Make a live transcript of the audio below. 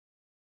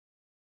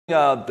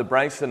The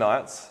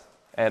Brangsonites,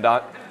 and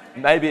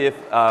maybe if,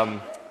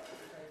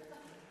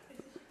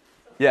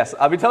 yes,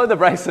 I've been telling the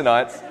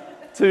Brangsonites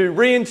to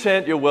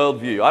re-enchant your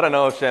worldview. I don't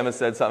know if Shem has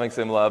said something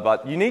similar,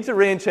 but you need to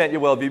re-enchant your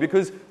worldview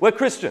because we're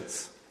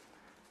Christians.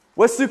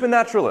 We're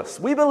supernaturalists.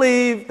 We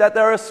believe that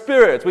there are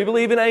spirits. We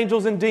believe in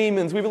angels and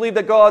demons. We believe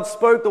that God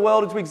spoke the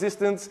world into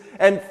existence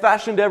and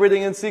fashioned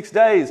everything in 6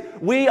 days.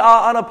 We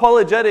are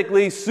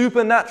unapologetically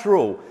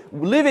supernatural,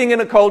 living in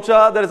a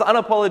culture that is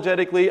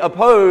unapologetically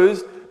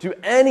opposed to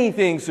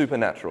anything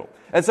supernatural.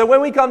 And so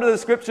when we come to the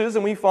scriptures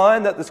and we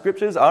find that the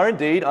scriptures are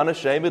indeed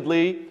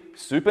unashamedly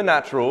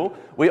supernatural,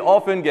 we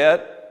often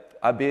get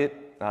a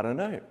bit,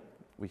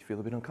 we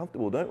feel a bit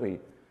uncomfortable, don't we?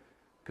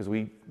 Because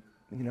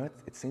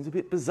it seems a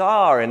bit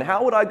bizarre, and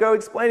how would I go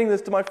explaining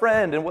this to my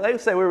friend? And they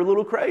say we're a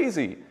little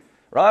crazy,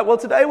 right? Well,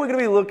 today we're going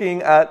to be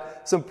looking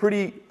at some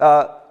pretty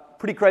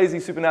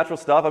crazy supernatural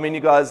stuff. I mean, you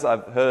guys,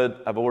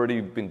 I've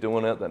already been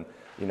doing it, and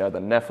the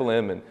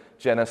Nephilim and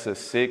Genesis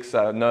 6.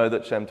 I know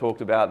that Shem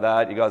talked about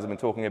that. You guys have been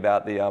talking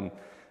about the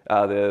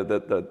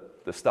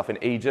stuff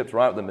in Egypt,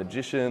 right? The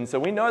magicians. So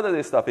we know that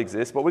this stuff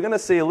exists, but we're going to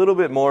see a little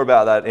bit more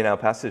about that in our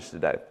passage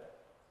today.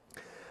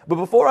 But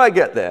before I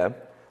get there,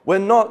 we're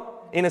not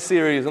in a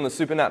series on the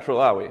supernatural,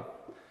 are we?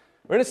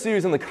 We're in a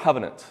series on the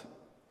covenant.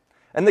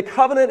 And the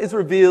covenant is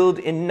revealed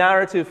in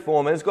narrative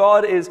form as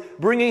God is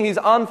bringing his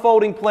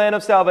unfolding plan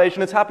of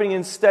salvation. It's happening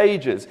in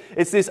stages.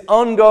 It's this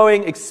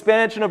ongoing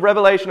expansion of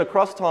revelation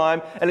across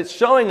time, and it's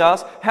showing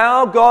us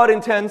how God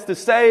intends to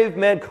save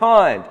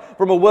mankind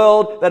from a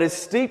world that is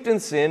steeped in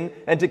sin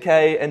and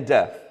decay and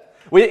death.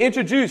 We are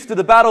introduced to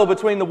the battle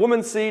between the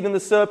woman's seed and the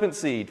serpent's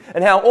seed,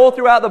 and how all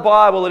throughout the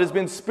Bible it has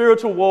been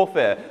spiritual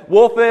warfare.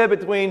 Warfare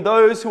between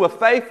those who are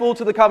faithful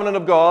to the covenant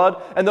of God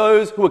and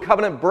those who are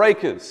covenant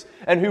breakers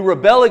and who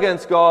rebel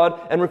against God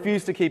and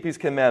refuse to keep his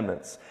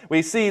commandments.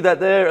 We see that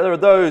there are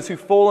those who've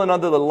fallen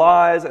under the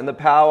lies and the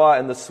power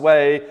and the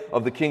sway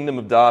of the kingdom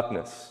of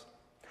darkness.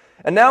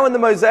 And now in the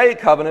Mosaic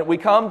covenant, we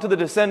come to the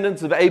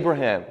descendants of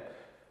Abraham,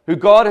 who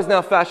God has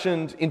now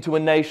fashioned into a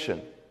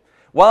nation.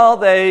 While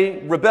they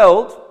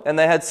rebelled and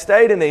they had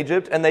stayed in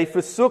Egypt and they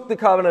forsook the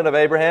covenant of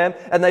Abraham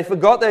and they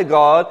forgot their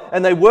God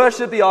and they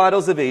worshipped the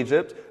idols of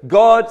Egypt,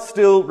 God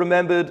still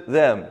remembered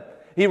them.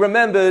 He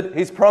remembered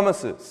his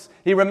promises.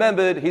 He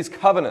remembered his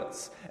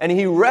covenants. And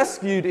he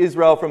rescued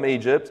Israel from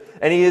Egypt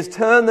and he has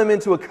turned them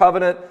into a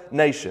covenant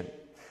nation.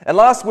 And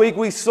last week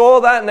we saw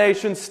that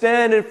nation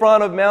stand in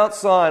front of Mount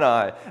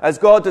Sinai as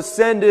God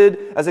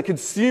descended as a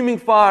consuming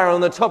fire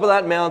on the top of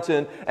that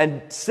mountain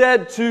and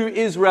said to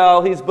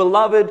Israel, his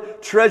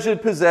beloved,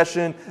 treasured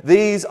possession,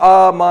 "These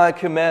are my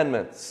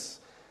commandments."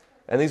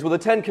 And these were the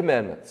 10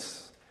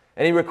 commandments.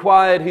 And he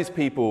required his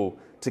people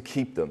to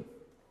keep them.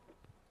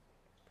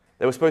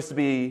 They were supposed to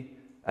be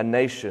a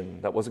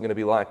nation that wasn't going to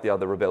be like the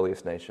other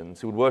rebellious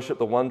nations, who would worship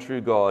the one true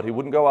God, who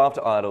wouldn't go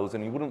after idols,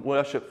 and who wouldn't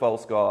worship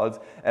false gods.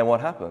 And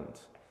what happened?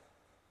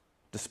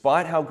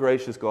 Despite how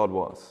gracious God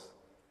was,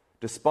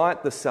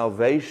 despite the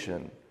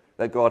salvation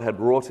that God had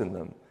wrought in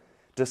them,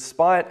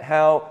 despite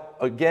how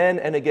again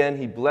and again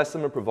he blessed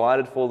them and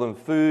provided for them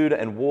food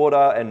and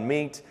water and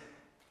meat,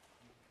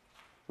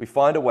 we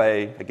find a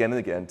way again and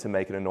again to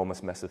make an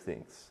enormous mess of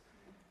things.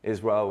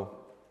 Israel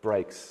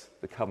breaks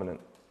the covenant.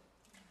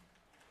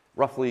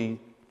 Roughly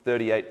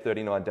 38,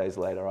 39 days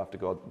later after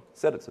God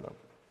said it to them,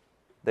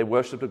 they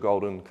worshipped a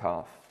golden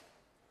calf.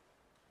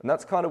 And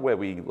that's kind of where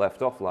we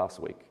left off last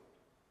week.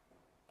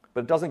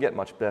 But it doesn't get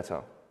much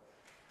better.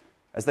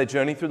 As they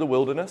journey through the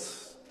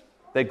wilderness,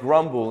 they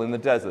grumble in the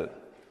desert.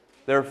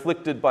 They're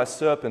afflicted by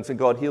serpents and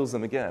God heals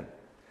them again.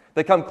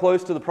 They come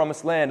close to the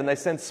promised land and they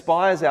send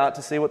spies out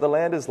to see what the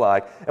land is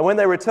like. And when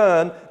they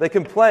return, they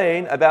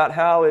complain about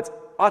how it's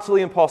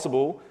utterly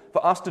impossible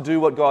for us to do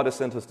what God has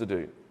sent us to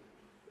do.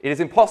 It is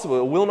impossible.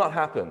 It will not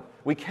happen.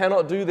 We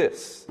cannot do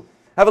this.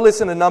 Have a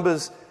listen to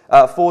Numbers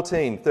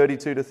 14,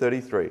 32 to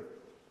 33.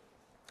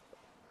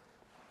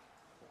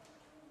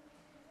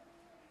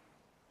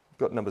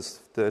 Got Numbers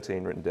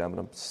 13 written down,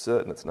 but I'm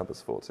certain it's Numbers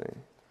 14.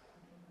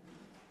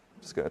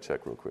 Just going to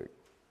check real quick.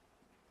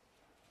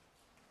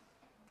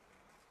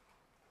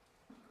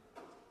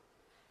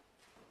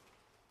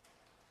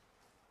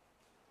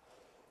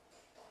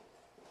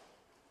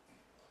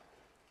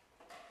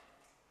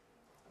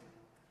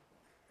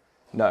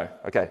 No,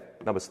 okay,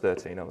 Numbers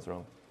 13, I was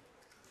wrong.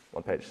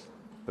 One page,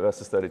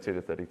 verses 32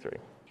 to 33.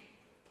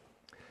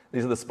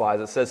 These are the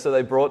spies. It says, "So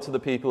they brought to the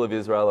people of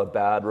Israel a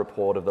bad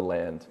report of the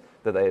land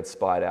that they had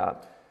spied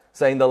out,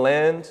 saying, 'The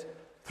land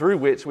through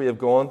which we have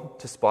gone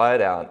to spy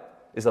it out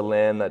is a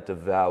land that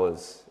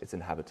devours its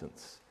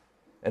inhabitants.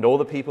 And all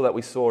the people that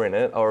we saw in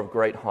it are of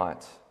great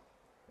height.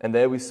 And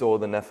there we saw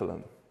the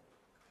Nephilim,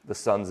 the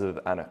sons of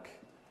Anak,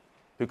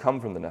 who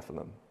come from the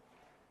Nephilim.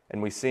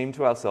 And we seemed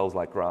to ourselves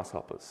like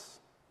grasshoppers,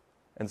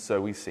 and so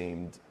we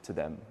seemed to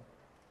them.'"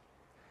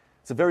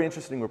 It's a very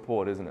interesting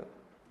report, isn't it?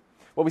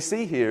 What we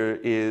see here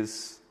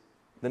is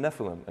the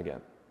Nephilim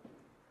again.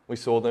 We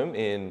saw them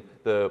in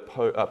the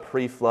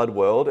pre-flood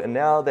world, and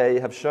now they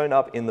have shown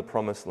up in the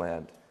promised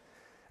land.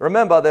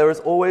 Remember, there is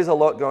always a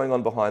lot going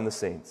on behind the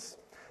scenes.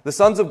 The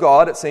sons of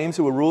God, it seems,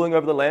 who were ruling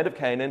over the land of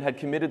Canaan, had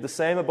committed the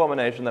same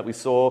abomination that we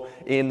saw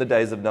in the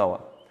days of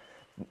Noah.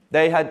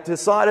 They had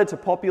decided to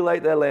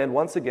populate their land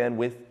once again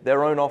with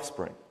their own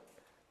offspring,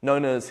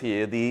 known as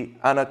here the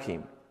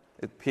Anakim.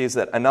 It appears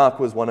that Anak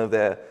was one of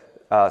their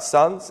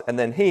sons, and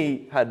then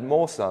he had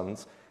more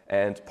sons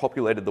and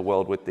populated the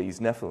world with these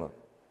Nephilim.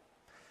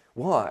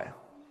 Why?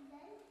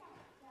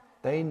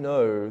 They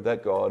know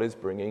that God is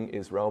bringing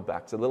Israel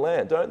back to the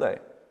land, don't they?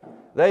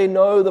 They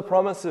know the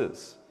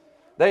promises.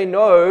 They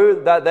know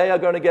that they are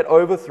going to get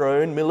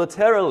overthrown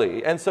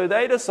militarily, and so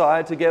they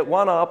decide to get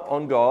one up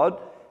on God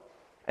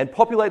and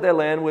populate their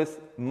land with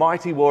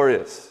mighty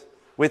warriors,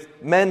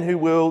 with men who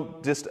will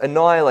just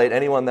annihilate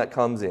anyone that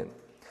comes in.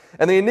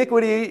 And the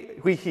iniquity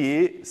we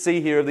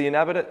see here of the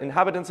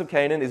inhabitants of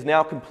Canaan is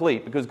now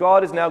complete, because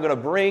God is now going to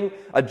bring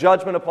a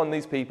judgment upon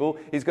these people.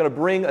 He's going to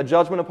bring a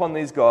judgment upon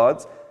these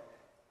gods.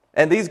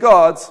 And these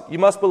gods, you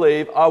must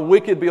believe, are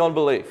wicked beyond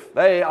belief.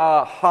 They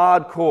are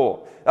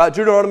hardcore.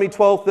 Deuteronomy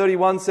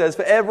 12:31 says,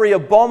 "For every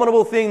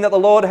abominable thing that the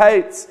Lord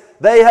hates,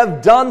 they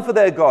have done for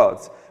their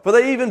gods. For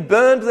they even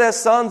burned their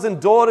sons and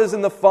daughters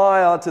in the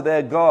fire to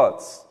their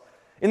gods."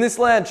 In this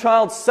land,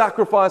 child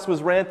sacrifice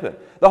was rampant.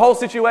 The whole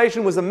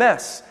situation was a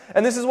mess.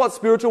 And this is what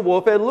spiritual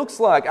warfare looks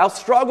like. Our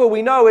struggle,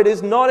 we know it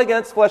is not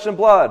against flesh and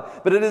blood,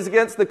 but it is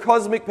against the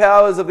cosmic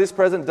powers of this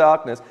present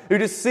darkness who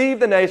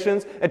deceive the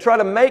nations and try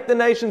to make the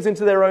nations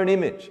into their own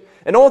image.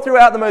 And all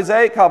throughout the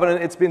Mosaic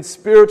covenant, it's been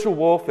spiritual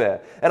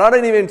warfare. And I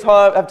don't even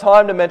have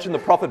time to mention the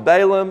prophet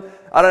Balaam.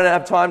 I don't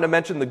have time to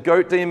mention the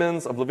goat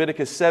demons of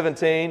Leviticus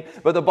 17.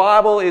 But the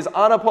Bible is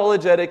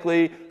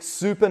unapologetically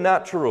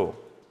supernatural.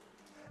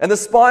 And the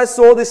spies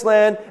saw this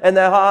land and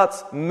their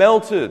hearts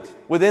melted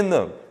within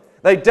them.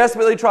 They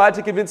desperately tried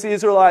to convince the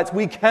Israelites,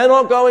 we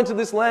cannot go into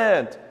this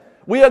land.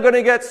 We are going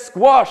to get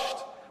squashed.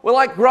 We're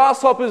like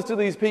grasshoppers to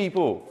these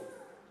people.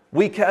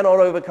 We cannot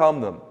overcome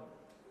them.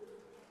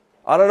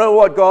 I don't know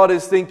what God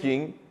is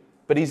thinking,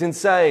 but he's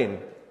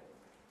insane.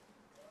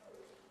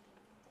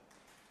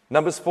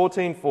 Numbers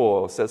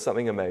 14:4 says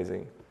something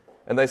amazing.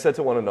 And they said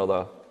to one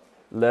another,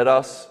 "Let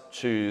us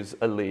choose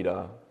a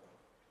leader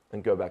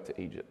and go back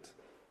to Egypt."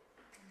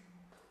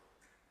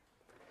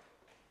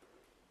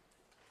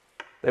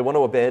 They want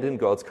to abandon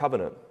God's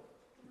covenant.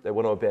 They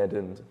want to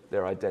abandon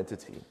their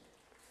identity.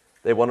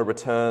 They want to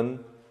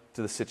return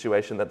to the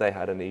situation that they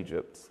had in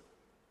Egypt.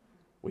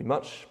 We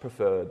much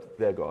preferred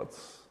their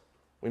gods.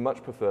 We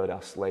much preferred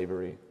our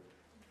slavery.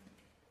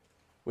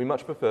 We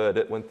much preferred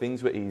it when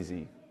things were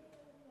easy,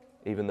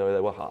 even though they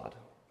were hard.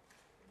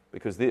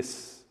 Because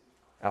this,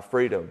 our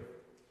freedom,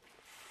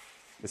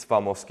 is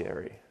far more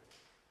scary.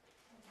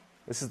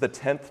 This is the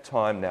 10th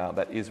time now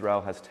that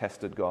Israel has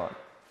tested God.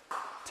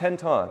 10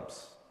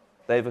 times.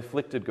 They've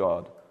afflicted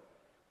God.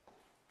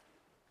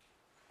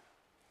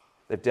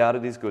 They've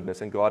doubted his goodness,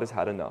 and God has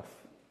had enough.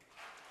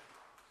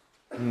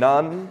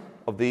 None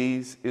of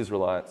these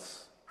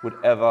Israelites would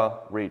ever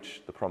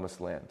reach the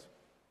promised land.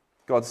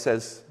 God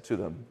says to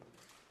them,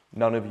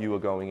 "None of you are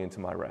going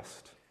into my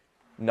rest.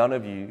 None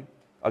of you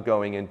are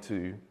going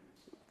into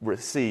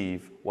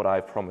receive what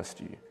I've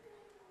promised you."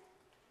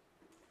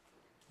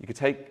 You could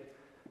take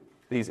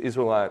these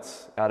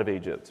Israelites out of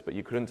Egypt, but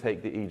you couldn't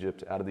take the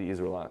Egypt out of the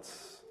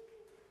Israelites.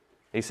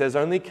 He says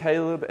only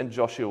Caleb and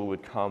Joshua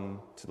would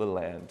come to the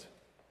land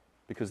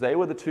because they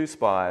were the two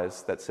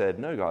spies that said,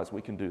 "No, guys,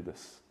 we can do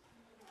this."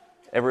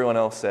 Everyone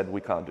else said, "We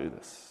can't do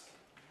this."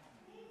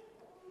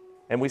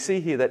 And we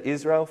see here that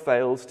Israel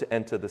fails to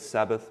enter the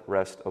Sabbath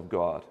rest of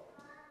God.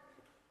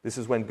 This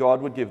is when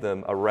God would give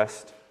them a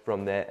rest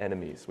from their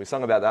enemies. We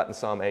sung about that in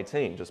Psalm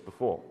 18 just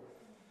before.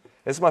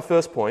 This is my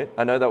first point.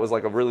 I know that was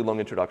like a really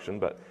long introduction,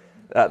 but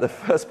the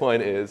first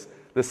point is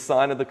the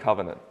sign of the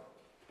covenant.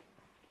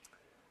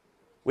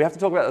 We have to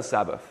talk about the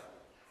Sabbath.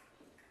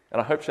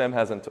 And I hope Shem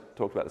hasn't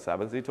talked about the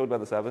Sabbath. Has he talked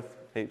about the Sabbath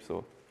heaps?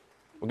 Or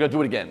we're going to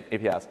do it again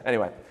if he has.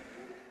 Anyway,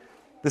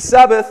 the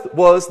Sabbath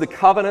was the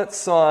covenant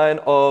sign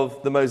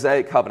of the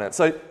Mosaic covenant.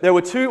 So there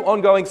were two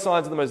ongoing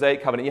signs of the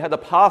Mosaic covenant. You had the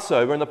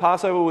Passover, and the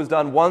Passover was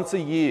done once a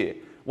year.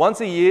 Once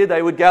a year,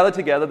 they would gather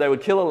together, they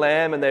would kill a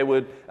lamb, and they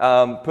would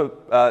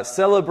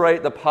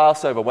celebrate the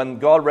Passover when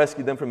God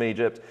rescued them from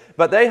Egypt.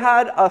 But they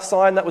had a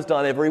sign that was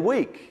done every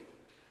week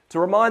to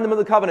remind them of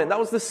the covenant. That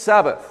was the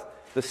Sabbath.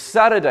 The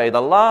Saturday,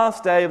 the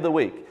last day of the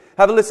week.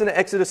 Have a listen to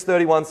Exodus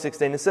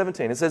 31:16 and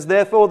 17. It says,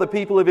 "Therefore the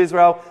people of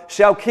Israel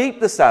shall keep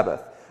the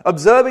Sabbath,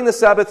 observing the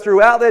Sabbath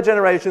throughout their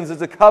generations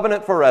as a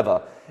covenant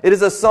forever. It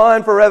is a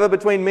sign forever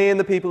between me and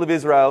the people of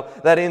Israel,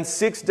 that in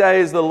 6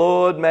 days the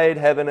Lord made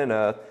heaven and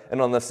earth,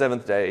 and on the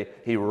 7th day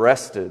he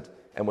rested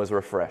and was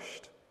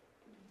refreshed."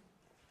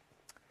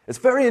 It's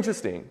very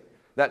interesting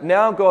that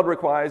now God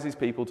requires his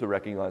people to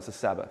recognize the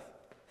Sabbath,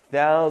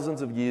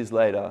 thousands of years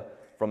later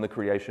from the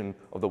creation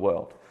of the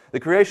world. The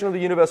creation of the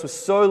universe was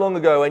so long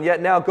ago, and yet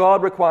now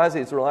God requires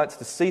the Israelites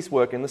to cease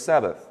work in the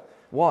Sabbath.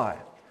 Why?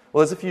 Well,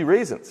 there's a few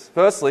reasons.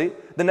 Firstly,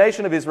 the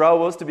nation of Israel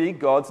was to be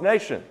God's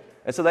nation,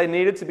 and so they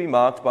needed to be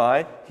marked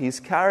by his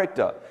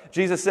character.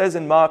 Jesus says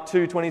in Mark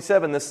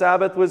 2:27, "The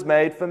Sabbath was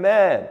made for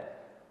man,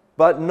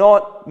 but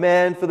not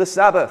man for the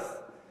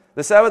Sabbath."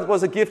 The Sabbath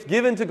was a gift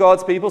given to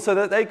God's people so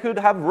that they could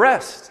have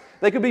rest.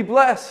 They could be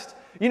blessed.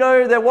 You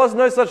know, there was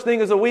no such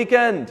thing as a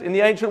weekend in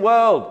the ancient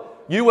world.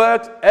 You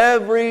worked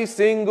every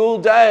single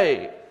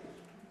day.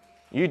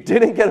 You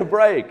didn't get a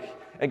break.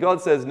 And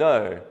God says,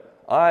 no,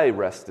 I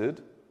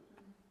rested.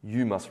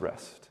 You must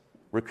rest.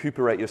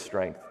 Recuperate your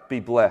strength. Be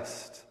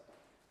blessed.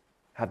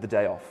 Have the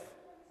day off.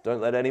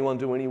 Don't let anyone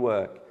do any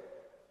work.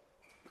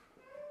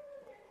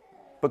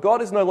 But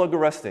God is no longer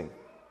resting.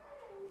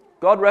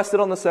 God rested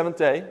on the seventh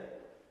day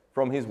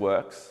from his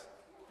works.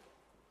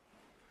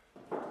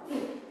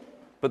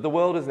 But the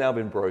world has now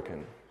been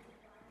broken.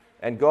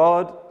 And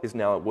God is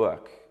now at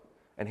work.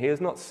 And he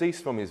has not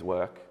ceased from his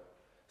work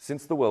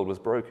since the world was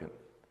broken.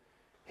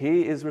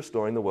 He is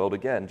restoring the world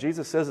again.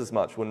 Jesus says as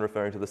much when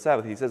referring to the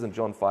Sabbath. He says in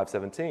John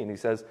 5:17, he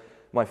says,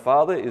 my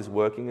Father is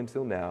working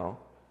until now,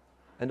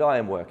 and I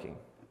am working.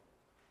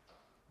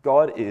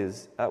 God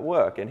is at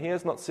work, and he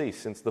has not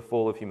ceased since the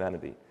fall of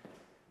humanity.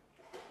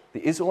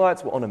 The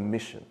Israelites were on a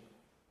mission.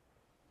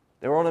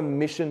 They were on a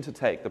mission to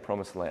take the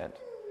promised land.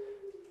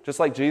 Just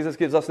like Jesus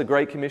gives us the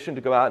Great Commission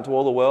to go out into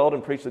all the world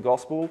and preach the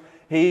gospel,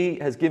 he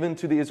has given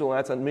to the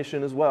Israelites a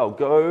mission as well.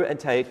 Go and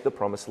take the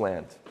promised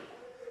land.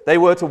 They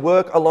were to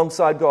work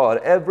alongside God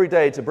every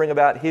day to bring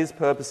about his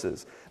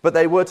purposes. But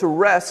they were to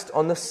rest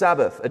on the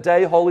Sabbath, a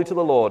day holy to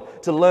the Lord,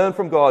 to learn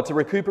from God, to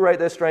recuperate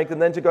their strength,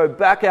 and then to go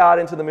back out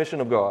into the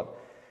mission of God.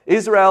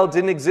 Israel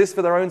didn't exist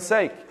for their own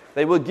sake.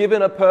 They were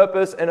given a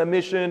purpose and a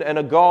mission and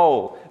a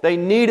goal. They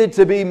needed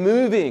to be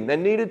moving. They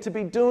needed to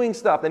be doing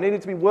stuff. They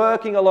needed to be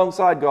working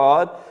alongside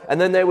God, and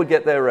then they would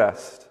get their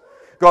rest.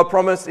 God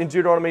promised in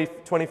Deuteronomy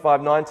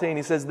 25:19,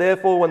 he says,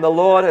 therefore, when the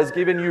Lord has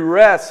given you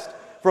rest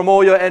from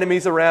all your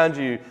enemies around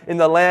you, in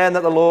the land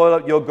that the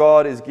Lord your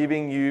God is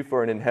giving you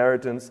for an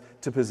inheritance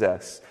to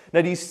possess.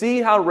 Now, do you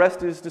see how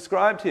rest is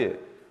described here?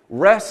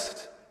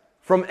 Rest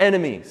from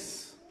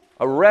enemies.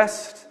 A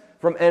rest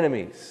from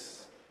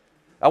enemies.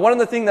 And one of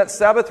the things that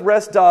Sabbath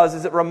rest does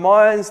is it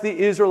reminds the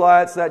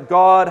Israelites that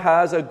God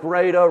has a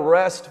greater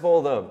rest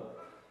for them.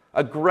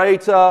 A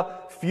greater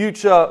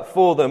future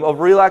for them of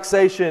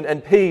relaxation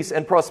and peace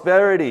and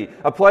prosperity.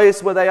 A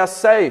place where they are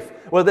safe,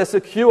 where they're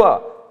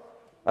secure.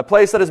 A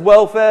place that is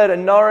well-fed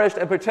and nourished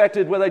and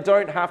protected, where they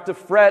don't have to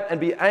fret and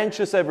be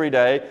anxious every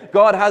day.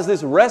 God has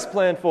this rest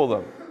plan for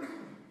them.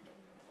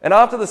 And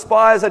after the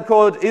spies had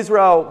caused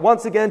Israel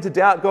once again to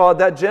doubt God,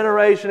 that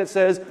generation, it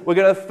says, were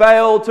going to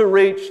fail to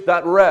reach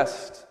that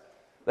rest.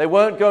 They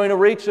weren't going to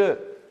reach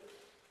it.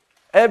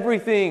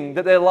 Everything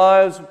that their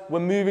lives were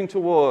moving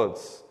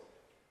towards,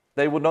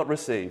 they would not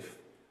receive.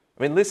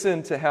 I mean,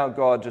 listen to how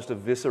God just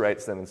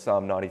eviscerates them in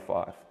Psalm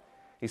 95.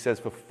 He says,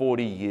 for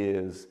 40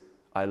 years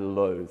I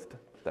loathed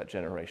that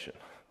generation.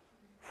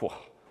 Whew.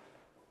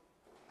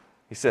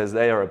 He says,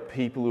 they are a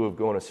people who have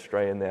gone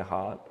astray in their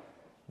heart.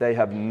 They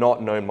have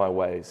not known my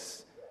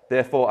ways.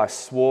 Therefore I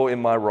swore in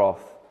my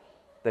wrath,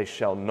 they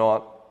shall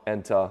not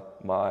enter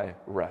my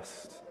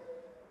rest.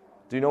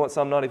 Do you know what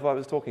Psalm 95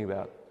 is talking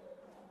about?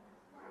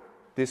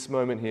 This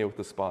moment here with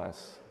the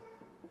spies.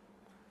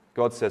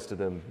 God says to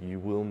them, you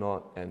will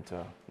not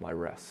enter my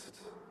rest.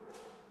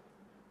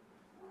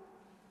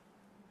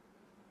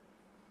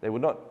 They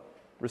would not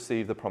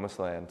receive the promised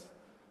land.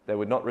 They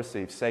would not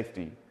receive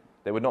safety.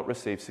 They would not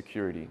receive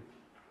security.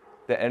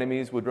 Their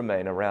enemies would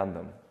remain around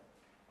them.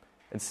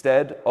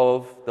 Instead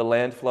of the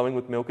land flowing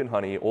with milk and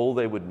honey, all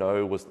they would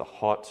know was the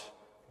hot,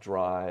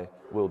 dry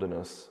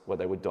wilderness where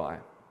they would die.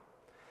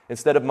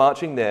 Instead of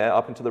marching there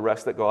up into the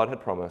rest that God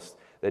had promised,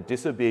 their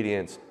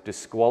disobedience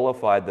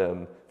disqualified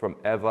them from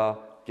ever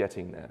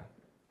getting there.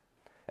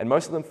 And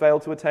most of them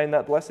failed to attain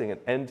that blessing.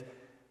 And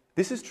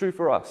this is true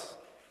for us.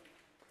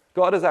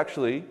 God has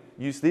actually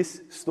used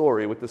this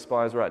story with the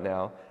spies right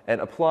now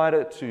and applied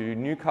it to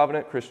New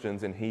Covenant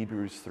Christians in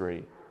Hebrews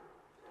 3.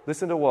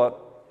 Listen to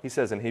what he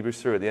says in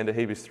Hebrews 3, at the end of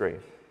Hebrews 3.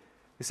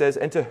 He says,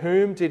 and to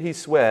whom did he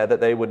swear that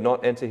they would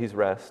not enter his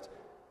rest,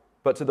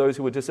 but to those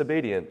who were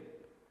disobedient?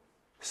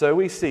 So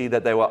we see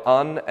that they were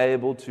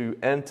unable to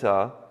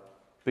enter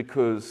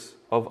because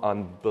of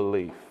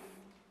unbelief.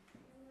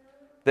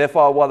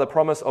 Therefore, while the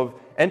promise of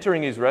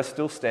entering his rest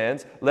still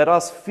stands, let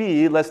us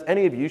fear lest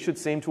any of you should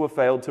seem to have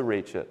failed to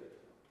reach it.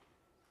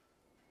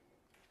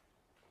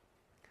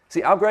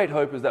 See, our great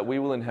hope is that we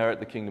will inherit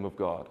the kingdom of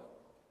God.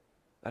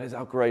 That is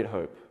our great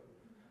hope,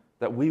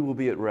 that we will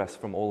be at rest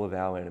from all of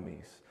our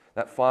enemies.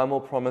 That final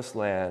promised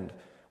land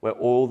where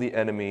all the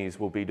enemies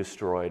will be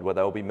destroyed, where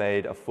they will be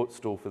made a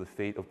footstool for the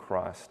feet of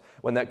Christ.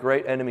 When that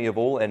great enemy of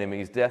all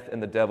enemies, death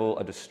and the devil,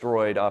 are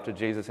destroyed after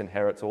Jesus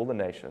inherits all the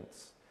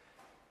nations.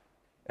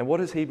 And what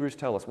does Hebrews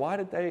tell us? Why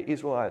did the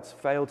Israelites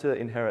fail to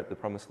inherit the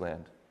promised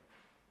land?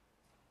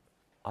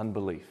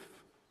 Unbelief.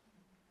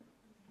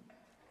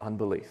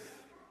 Unbelief.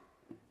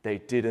 They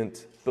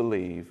didn't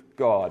believe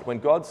God. When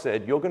God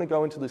said, you're going to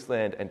go into this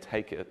land and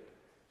take it,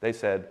 they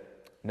said,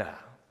 nah,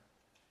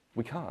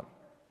 we can't.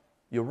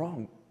 You're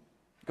wrong.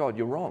 God,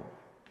 you're wrong.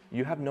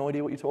 You have no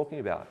idea what you're talking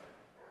about.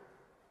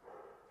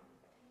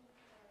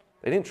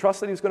 They didn't trust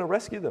that he was going to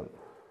rescue them.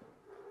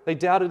 They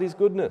doubted his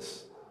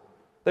goodness.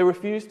 They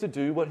refused to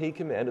do what he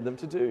commanded them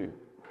to do.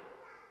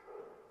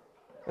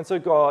 And so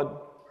God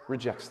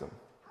rejects them.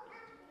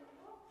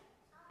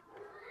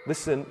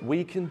 Listen,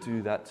 we can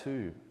do that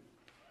too.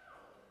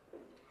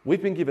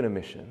 We've been given a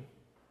mission.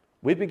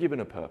 We've been given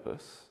a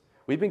purpose.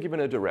 We've been given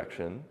a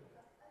direction.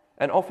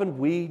 And often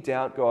we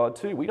doubt God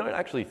too. We don't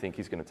actually think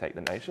he's going to take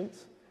the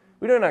nations.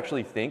 We don't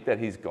actually think that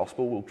his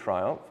gospel will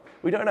triumph.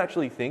 We don't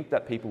actually think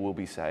that people will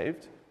be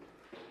saved.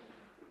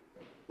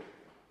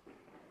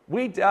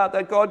 We doubt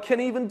that God can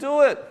even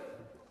do it.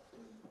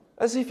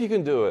 As if you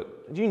can do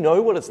it. Do you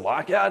know what it's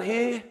like out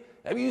here?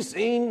 Have you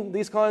seen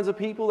these kinds of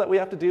people that we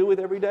have to deal with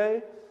every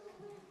day?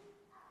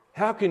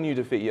 How can you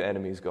defeat your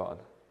enemies, God?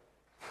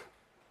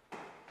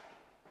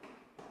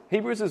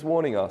 Hebrews is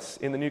warning us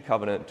in the new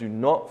covenant, do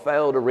not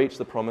fail to reach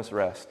the promised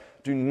rest.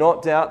 Do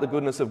not doubt the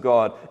goodness of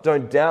God.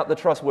 Don't doubt the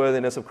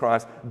trustworthiness of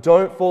Christ.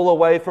 Don't fall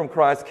away from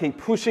Christ. Keep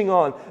pushing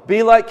on.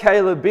 Be like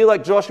Caleb, be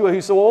like Joshua,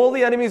 who saw all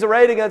the enemies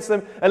arrayed against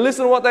them. And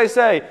listen to what they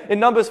say in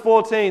Numbers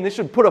 14. This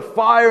should put a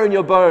fire in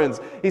your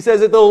bones. He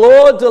says, if the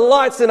Lord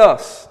delights in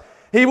us,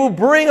 he will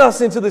bring us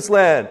into this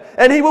land,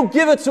 and he will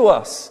give it to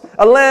us,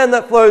 a land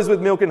that flows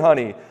with milk and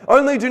honey.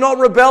 Only do not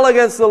rebel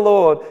against the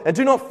Lord, and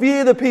do not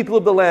fear the people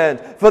of the land,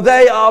 for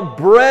they are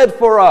bread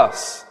for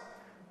us.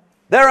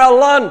 They're our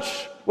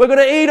lunch. We're going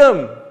to eat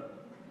them.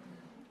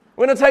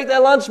 We're going to take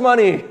their lunch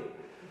money.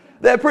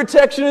 Their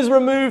protection is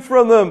removed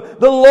from them.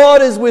 The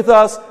Lord is with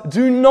us.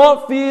 Do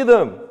not fear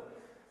them.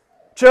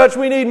 Church,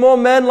 we need more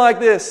men like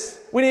this.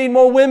 We need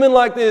more women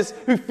like this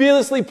who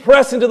fearlessly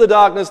press into the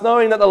darkness,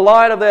 knowing that the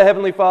light of their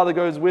Heavenly Father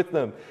goes with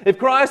them. If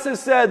Christ has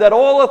said that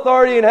all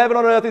authority in heaven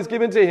and on earth is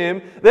given to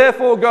him,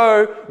 therefore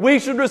go, we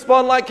should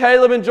respond like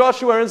Caleb and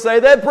Joshua and say,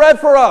 they're bread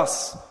for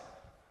us.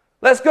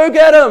 Let's go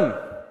get them.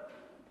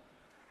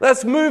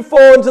 Let's move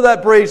forward into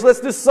that breach. Let's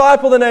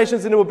disciple the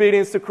nations into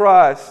obedience to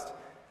Christ.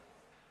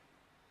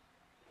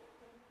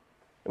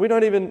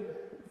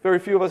 Very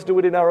few of us do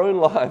it in our own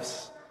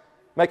lives.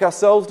 Make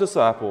ourselves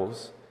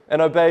disciples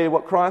and obey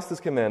what Christ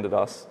has commanded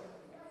us,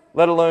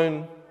 let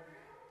alone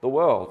the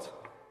world.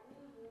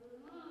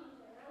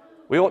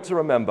 We ought to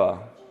remember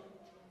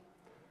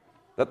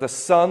that the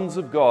sons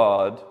of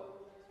God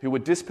who were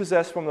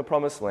dispossessed from the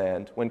promised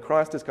land, when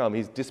Christ has come,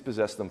 he's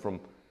dispossessed them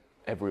from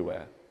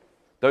everywhere.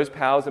 Those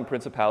powers and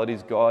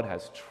principalities God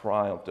has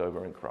triumphed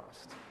over in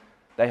Christ.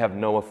 They have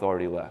no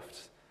authority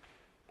left.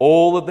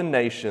 All of the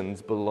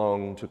nations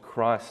belong to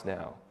Christ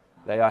now.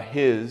 They are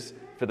his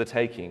for the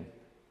taking.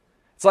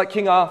 It's like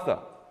King Arthur.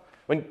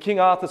 When King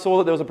Arthur saw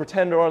that there was a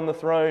pretender on the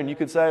throne, you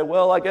could say,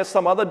 well, I guess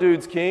some other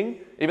dude's king,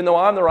 even though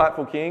I'm the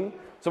rightful king,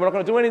 so we're not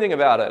going to do anything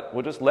about it.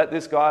 We'll just let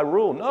this guy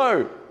rule.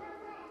 No.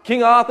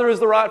 King Arthur is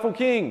the rightful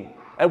king,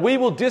 and we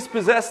will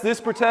dispossess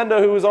this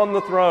pretender who is on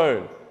the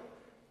throne.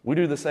 We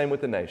do the same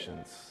with the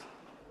nations.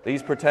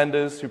 These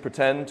pretenders who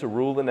pretend to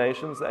rule the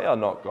nations, they are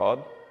not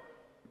God.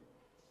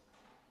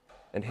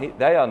 And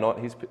they are not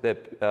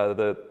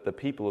the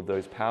people of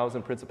those powers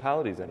and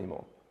principalities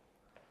anymore.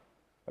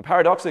 And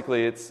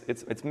paradoxically,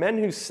 it's men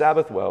who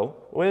Sabbath well,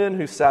 women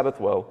who Sabbath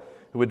well,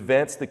 who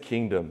advance the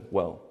kingdom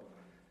well.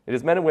 It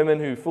is men and women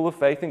who, full of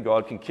faith in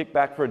God, can kick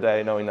back for a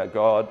day knowing that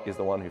God is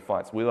the one who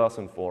fights with us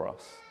and for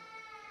us.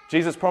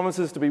 Jesus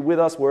promises to be with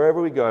us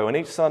wherever we go, and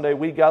each Sunday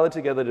we gather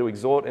together to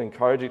exhort and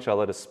encourage each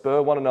other, to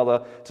spur one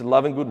another to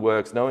love and good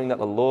works, knowing that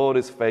the Lord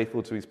is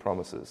faithful to his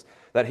promises,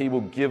 that he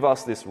will give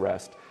us this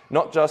rest,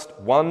 not just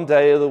one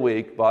day of the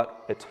week,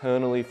 but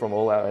eternally from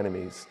all our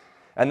enemies.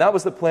 And that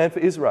was the plan for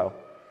Israel.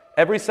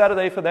 Every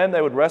Saturday for them,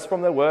 they would rest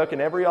from their work,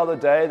 and every other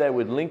day they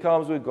would link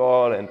arms with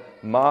God and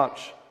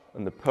march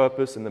on the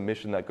purpose and the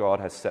mission that God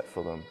has set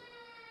for them.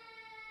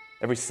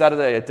 Every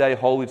Saturday, a day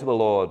holy to the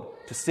Lord,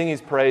 to sing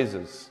his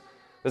praises.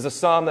 There's a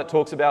psalm that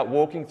talks about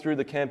walking through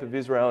the camp of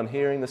Israel and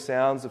hearing the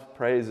sounds of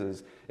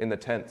praises in the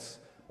tents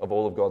of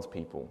all of God's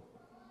people.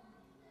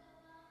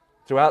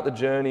 Throughout the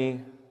journey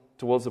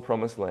towards the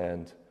promised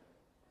land,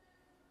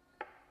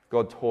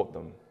 God taught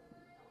them,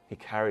 he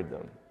carried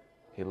them,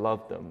 he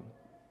loved them,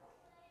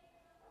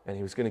 and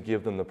he was going to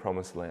give them the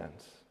promised land.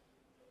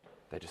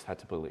 They just had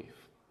to believe.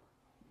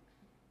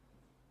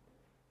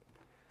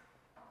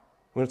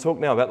 I'm going to talk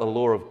now about the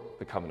law of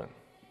the covenant.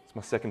 It's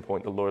my second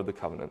point, the law of the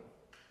covenant.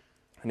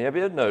 And have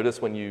you ever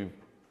noticed when you,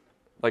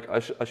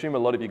 I assume a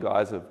lot of you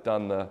guys have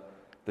done the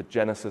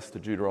Genesis to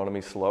Deuteronomy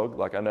slog.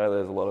 I know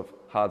there's a lot of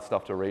hard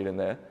stuff to read in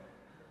there.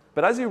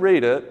 But as you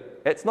read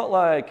it, it's not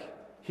like,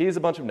 here's a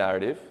bunch of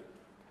narrative,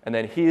 and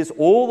then here's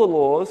all the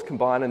laws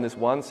combined in this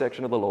one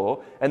section of the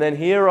law, and then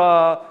here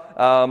are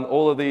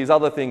all of these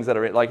other things that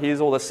are in,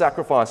 here's all the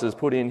sacrifices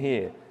put in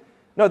here.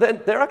 No,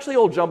 they're actually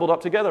all jumbled up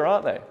together,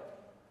 aren't they?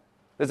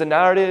 There's a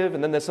narrative,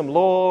 and then there's some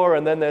law,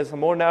 and then there's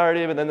some more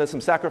narrative, and then there's some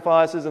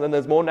sacrifices, and then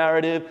there's more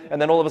narrative,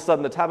 and then all of a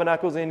sudden the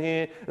tabernacle's in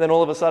here, and then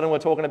all of a sudden we're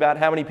talking about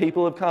how many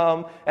people have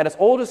come, and it's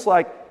all just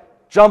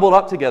jumbled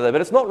up together,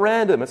 but it's not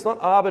random, it's not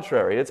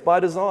arbitrary, it's by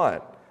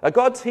design.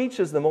 God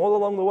teaches them all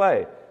along the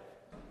way.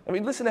 I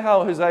mean, listen to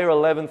how Hosea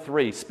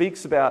 11:3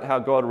 speaks about how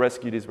God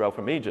rescued Israel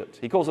from Egypt.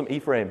 He calls them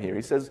Ephraim here.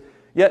 He says,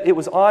 "Yet it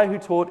was I who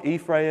taught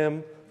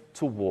Ephraim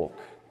to walk.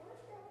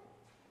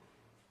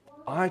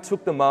 I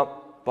took them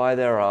up by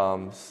their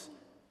arms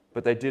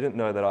but they didn't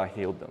know that I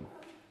healed them.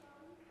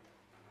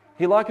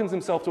 He likens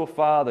himself to a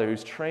father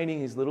who's training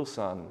his little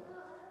son,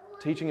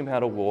 teaching him how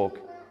to walk,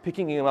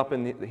 picking him up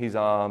in his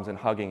arms and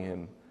hugging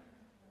him.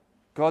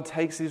 God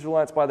takes the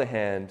Israelites by the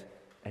hand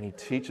and he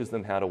teaches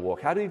them how to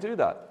walk. How did he do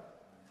that?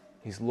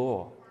 His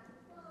law.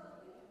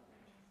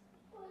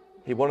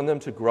 He wanted them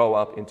to grow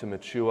up into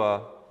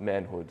mature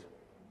manhood,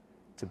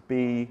 to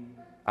be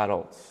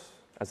adults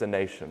as a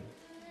nation.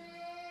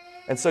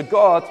 And so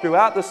God,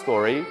 throughout the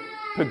story,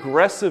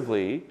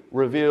 progressively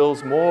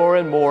reveals more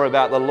and more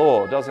about the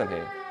law, doesn't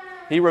he?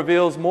 He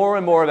reveals more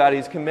and more about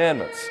his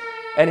commandments.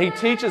 And he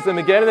teaches them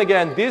again and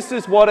again, this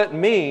is what it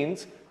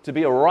means to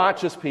be a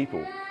righteous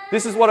people.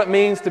 This is what it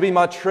means to be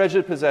my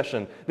treasured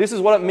possession. This is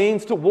what it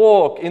means to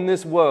walk in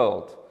this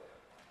world.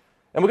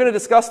 And we're going to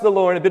discuss the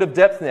law in a bit of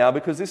depth now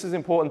because this is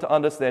important to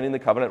understanding the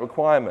covenant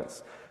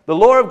requirements. The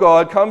law of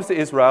God comes to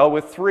Israel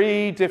with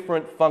three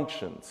different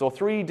functions or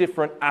three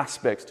different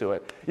aspects to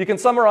it. You can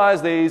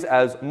summarize these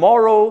as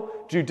moral,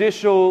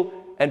 judicial,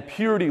 and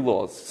purity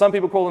laws. Some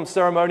people call them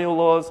ceremonial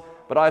laws,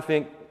 but I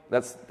think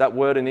that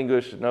word in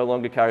English no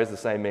longer carries the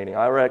same meaning.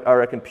 I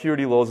reckon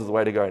purity laws is the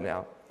way to go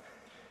now.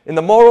 In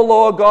the moral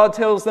law, God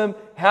tells them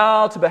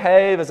how to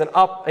behave in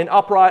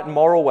upright and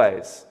moral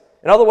ways.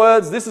 In other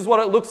words, this is what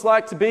it looks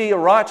like to be a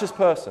righteous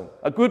person,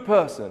 a good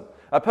person,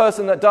 a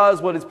person that does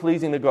what is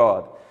pleasing to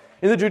God.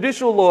 In the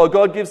judicial law,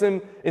 God gives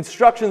them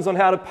instructions on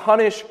how to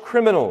punish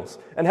criminals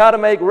and how to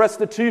make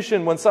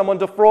restitution when someone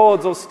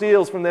defrauds or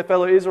steals from their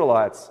fellow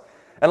Israelites.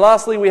 And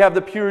lastly, we have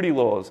the purity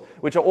laws,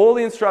 which are all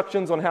the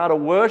instructions on how to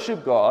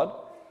worship God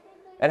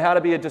and how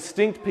to be a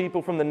distinct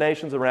people from the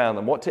nations around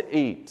them, what to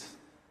eat,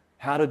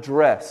 how to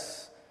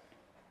dress,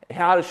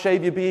 how to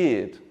shave your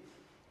beard.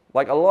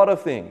 Like a lot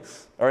of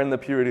things are in the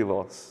purity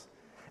laws.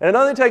 And it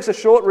only takes a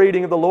short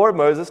reading of the law of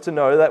Moses to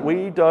know that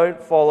we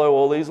don't follow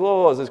all these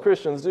laws as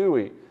Christians, do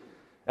we?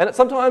 And it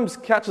sometimes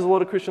catches a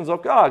lot of Christians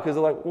off guard because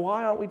they're like,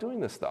 why aren't we doing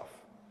this stuff?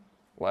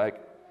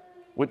 Like,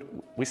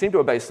 we seem to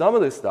obey some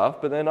of this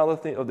stuff, but then other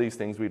of these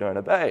things we don't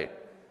obey.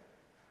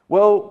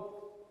 Well,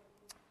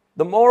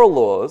 the moral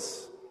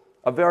laws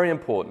are very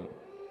important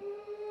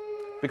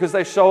because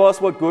they show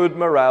us what good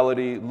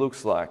morality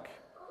looks like.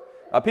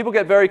 People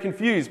get very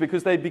confused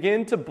because they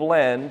begin to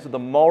blend the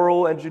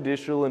moral and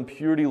judicial and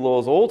purity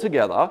laws all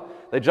together.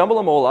 They jumble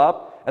them all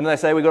up and they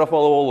say we've got to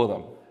follow all of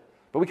them.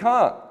 But we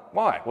can't.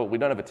 Why? Well, we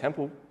don't have a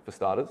temple, for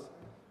starters.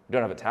 We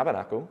don't have a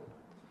tabernacle.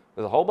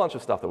 There's a whole bunch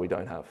of stuff that we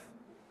don't have.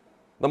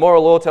 The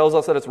moral law tells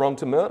us that it's wrong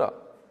to murder,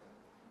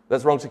 that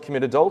it's wrong to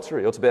commit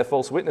adultery or to bear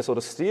false witness or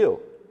to steal.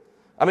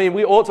 I mean,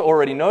 we ought to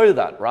already know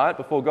that, right?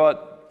 Before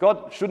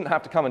God shouldn't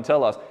have to come and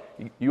tell us,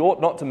 you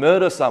ought not to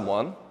murder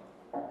someone.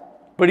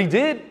 But he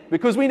did,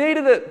 because we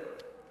needed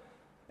it.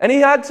 And he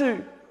had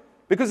to.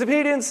 Because if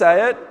he didn't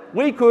say it,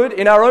 we could,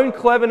 in our own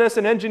cleverness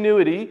and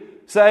ingenuity,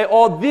 say,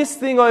 oh, this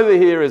thing over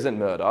here isn't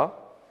murder.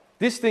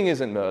 This thing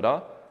isn't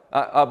murder.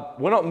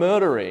 We're not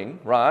murdering,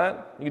 right?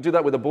 You can do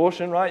that with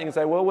abortion, right? You can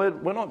say, well,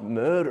 we're not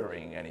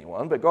murdering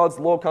anyone. But God's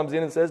law comes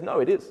in and says, no,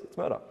 it is. It's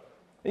murder.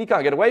 And you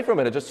can't get away from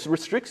it. It just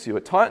restricts you.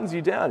 It tightens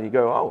you down. You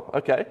go, oh,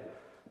 okay.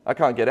 I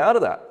can't get out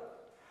of that.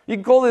 You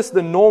can call this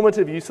the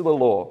normative use of the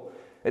law.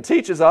 It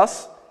teaches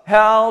us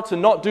how to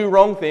not do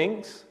wrong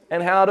things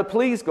and how to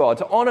please God,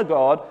 to honor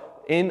God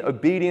in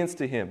obedience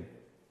to him.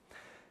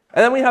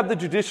 And then we have the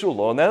judicial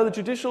law. Now, the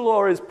judicial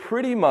law is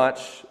pretty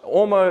much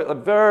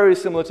almost very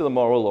similar to the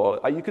moral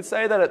law. You could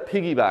say that it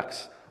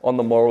piggybacks on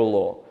the moral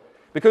law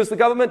because the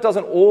government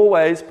doesn't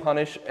always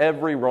punish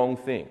every wrong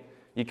thing.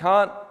 You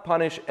can't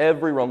punish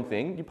every wrong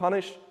thing. You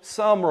punish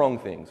some wrong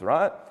things,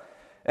 right?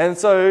 And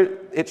so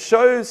it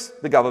shows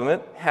the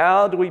government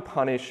how do we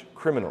punish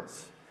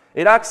criminals.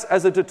 It acts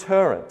as a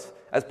deterrent,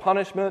 as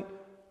punishment,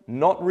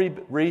 not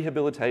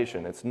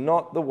rehabilitation. It's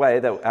not the way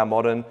that our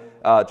modern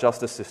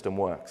justice system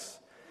works.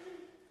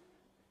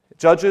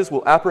 Judges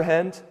will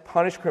apprehend,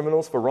 punish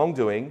criminals for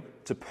wrongdoing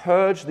to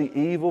purge the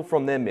evil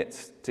from their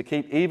midst, to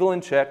keep evil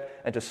in check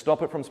and to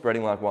stop it from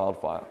spreading like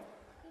wildfire.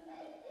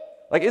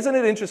 Like, isn't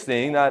it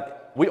interesting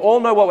that we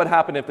all know what would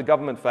happen if the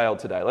government failed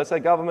today? Let's say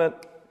government,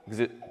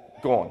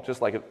 gone,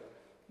 just like it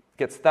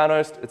gets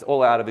Thanos, it's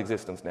all out of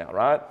existence now,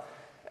 right?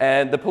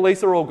 And the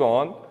police are all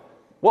gone.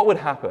 What would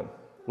happen?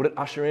 Would it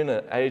usher in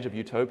an age of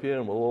utopia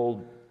and we'll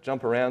all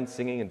jump around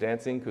singing and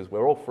dancing because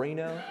we're all free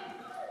now?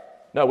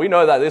 No, we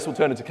know that this will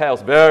turn into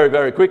chaos very,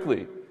 very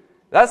quickly.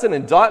 That's an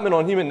indictment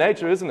on human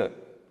nature, isn't it?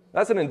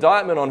 That's an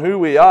indictment on who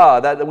we are,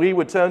 that we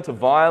would turn to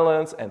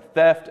violence and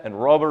theft and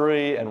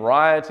robbery and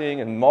rioting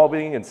and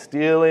mobbing and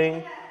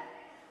stealing.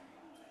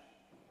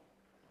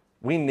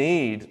 We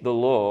need the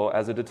law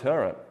as a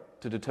deterrent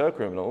to deter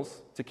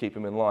criminals, to keep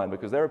them in line,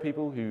 because there are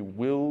people who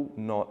will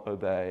not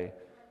obey,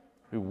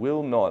 who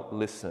will not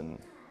listen,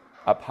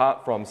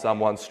 apart from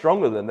someone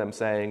stronger than them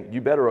saying, you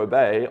better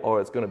obey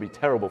or it's going to be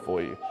terrible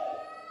for you.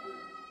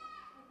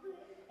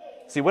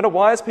 See, when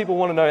wise people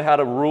want to know how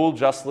to rule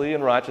justly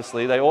and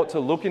righteously, they ought to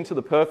look into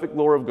the perfect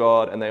law of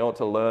God and they ought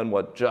to learn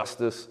what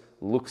justice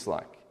looks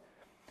like.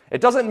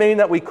 It doesn't mean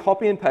that we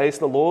copy and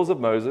paste the laws of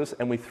Moses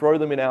and we throw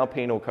them in our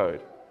penal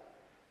code.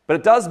 But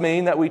it does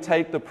mean that we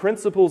take the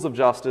principles of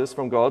justice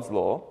from God's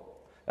law,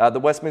 the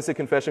Westminster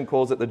Confession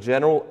calls it the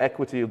general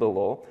equity of the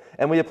law,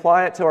 and we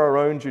apply it to our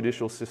own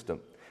judicial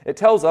system. It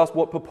tells us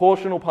what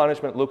proportional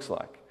punishment looks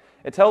like.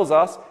 It tells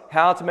us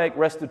how to make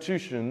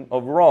restitution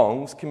of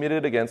wrongs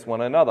committed against one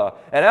another.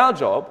 And our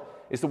job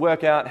is to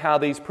work out how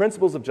these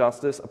principles of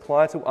justice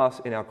apply to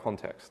us in our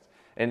context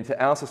and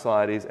to our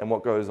societies and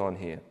what goes on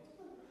here.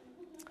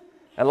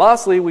 And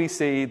lastly, we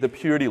see the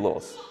purity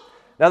laws.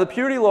 Now, the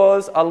purity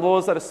laws are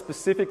laws that are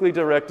specifically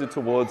directed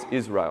towards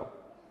Israel.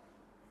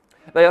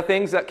 They are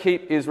things that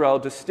keep Israel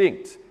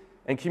distinct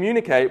and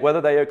communicate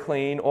whether they are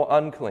clean or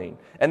unclean.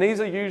 And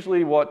these are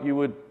usually what you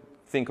would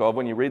think of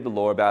when you read the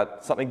law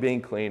about something being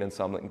clean and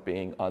something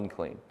being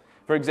unclean.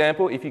 For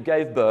example, if you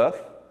gave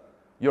birth,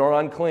 you're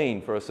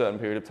unclean for a certain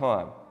period of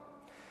time.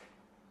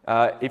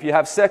 If you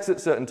have sex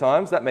at certain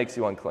times, that makes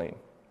you unclean.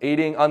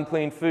 Eating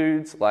unclean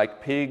foods like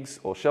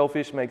pigs or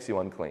shellfish makes you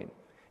unclean.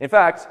 In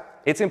fact,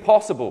 it's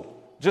impossible.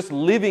 Just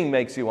living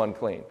makes you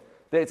unclean.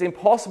 It's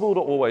impossible to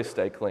always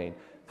stay clean.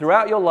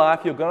 Throughout your life,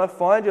 you're going to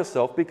find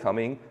yourself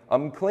becoming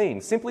unclean.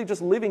 Simply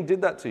just living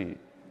did that to you.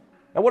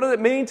 And what does it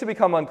mean to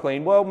become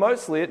unclean? Well,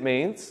 mostly it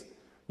means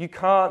you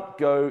can't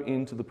go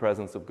into the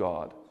presence of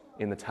God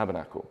in the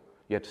tabernacle.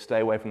 You have to stay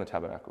away from the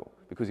tabernacle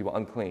because you are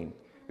unclean.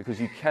 Because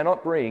you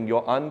cannot bring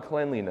your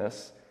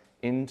uncleanliness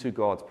into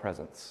God's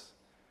presence.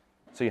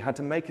 So you had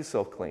to make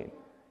yourself clean.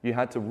 You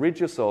had to rid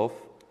yourself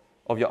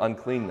of your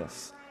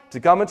uncleanness. To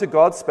come into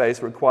God's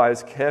space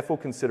requires careful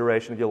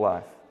consideration of your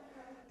life.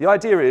 The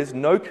idea is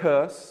no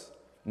curse,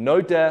 no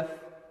death,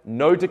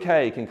 no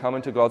decay can come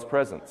into God's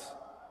presence.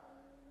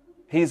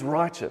 He's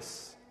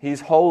righteous,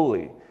 He's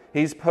holy,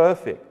 He's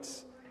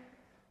perfect.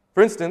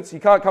 For instance,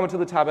 you can't come into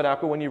the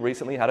tabernacle when you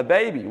recently had a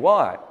baby.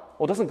 Why?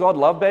 Well, doesn't God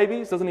love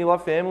babies? Doesn't He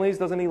love families?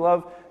 Doesn't He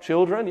love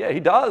children? Yeah, He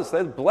does.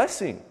 They're a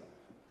blessing.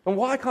 And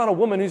why can't a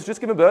woman who's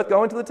just given birth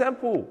go into the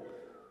temple?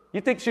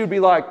 You'd think she would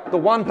be like the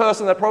one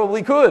person that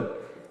probably could,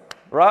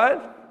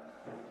 right?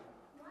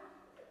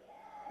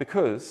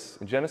 Because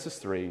in Genesis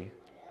 3,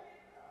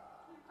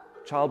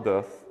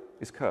 childbirth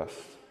is cursed.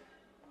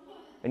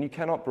 And you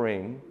cannot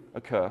bring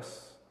a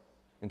curse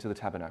into the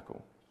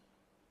tabernacle.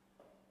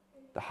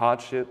 The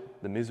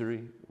hardship, the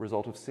misery,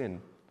 result of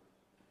sin.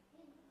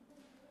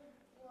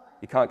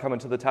 You can't come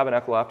into the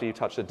tabernacle after you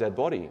touch a dead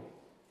body.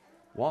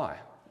 Why?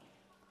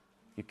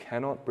 You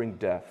cannot bring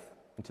death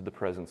into the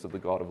presence of the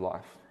God of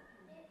life.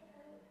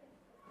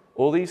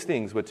 All these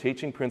things were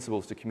teaching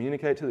principles to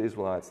communicate to the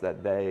Israelites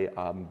that they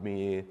are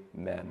mere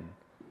men.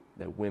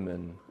 They're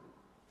women.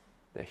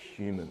 They're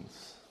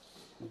humans.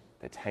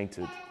 They're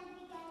tainted.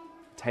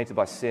 Tainted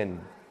by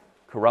sin,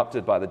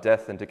 corrupted by the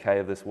death and decay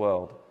of this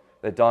world.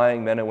 They're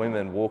dying men and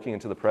women walking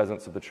into the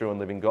presence of the true and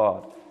living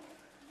God.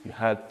 You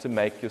had to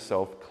make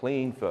yourself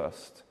clean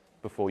first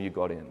before you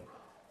got in.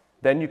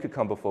 Then you could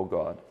come before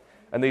God.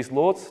 And these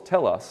laws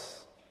tell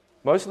us,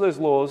 most of those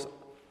laws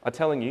are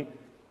telling you,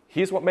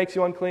 here's what makes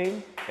you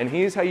unclean, and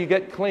here's how you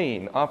get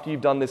clean after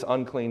you've done this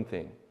unclean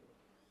thing.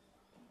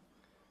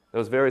 There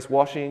was various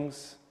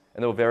washings,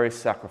 and there were various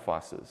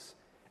sacrifices.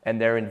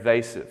 And they're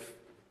invasive.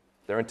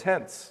 They're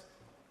intense.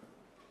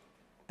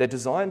 They're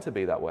designed to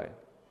be that way.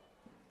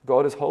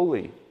 God is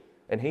holy,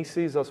 and He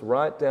sees us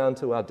right down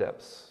to our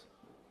depths.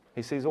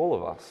 He sees all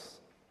of us.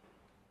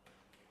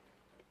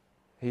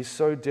 He's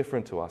so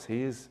different to us.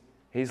 He's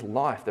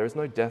life. There is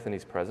no death in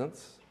His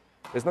presence.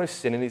 There's no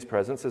sin in His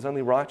presence. There's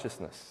only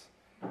righteousness.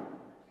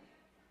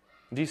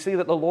 Do you see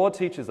that the Lord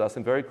teaches us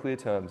in very clear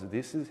terms,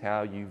 this is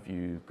how you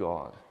view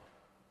God.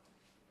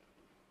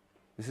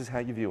 This is how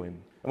you view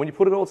Him. And when you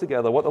put it all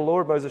together, what the law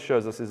of Moses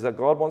shows us is that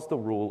God wants to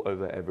rule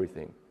over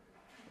everything.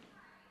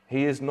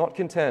 He is not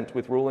content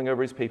with ruling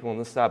over His people on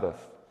the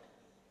Sabbath,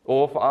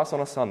 or for us on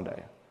a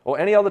Sunday, or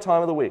any other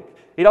time of the week.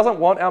 He doesn't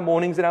want our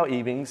mornings and our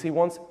evenings. He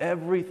wants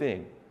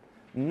everything.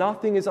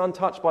 Nothing is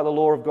untouched by the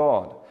law of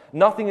God.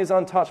 Nothing is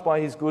untouched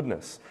by His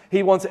goodness.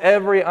 He wants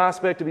every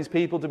aspect of His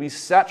people to be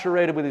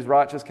saturated with His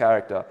righteous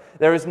character.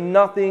 There is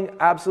nothing,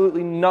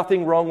 absolutely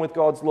nothing wrong with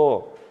God's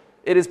law.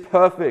 It is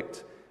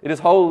perfect. It is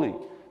holy.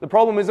 The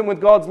problem isn't with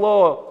God's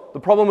law. The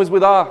problem is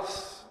with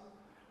us.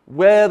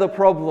 We're the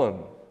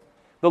problem.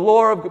 The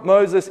law of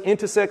Moses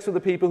intersects with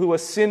the people who are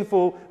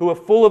sinful, who are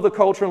full of the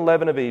culture and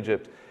leaven of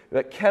Egypt.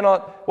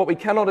 What we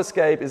cannot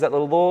escape is that the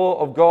law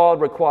of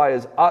God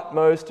requires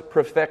utmost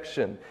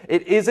perfection.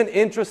 It isn't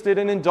interested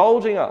in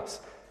indulging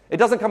us. It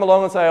doesn't come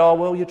along and say, oh,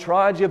 well, you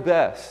tried your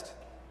best.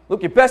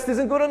 Look, your best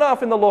isn't good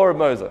enough in the law of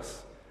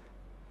Moses.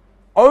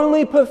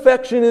 Only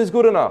perfection is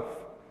good enough.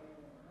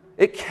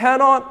 It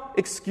cannot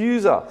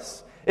excuse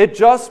us. It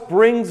just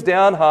brings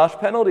down harsh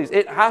penalties.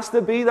 It has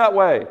to be that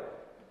way.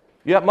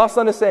 You must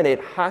understand,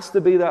 it has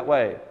to be that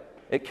way.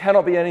 It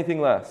cannot be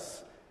anything less.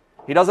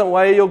 He doesn't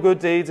weigh your good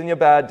deeds and your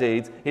bad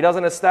deeds. He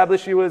doesn't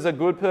establish you as a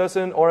good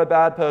person or a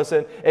bad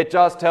person. It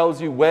just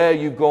tells you where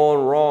you've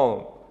gone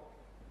wrong.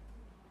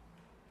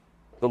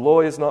 The law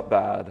is not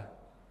bad.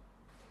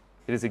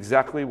 It is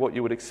exactly what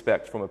you would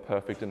expect from a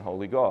perfect and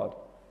holy God.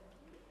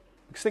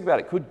 Just think about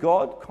it. Could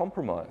God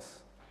compromise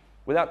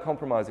without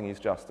compromising His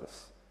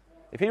justice?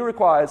 if he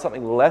required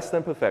something less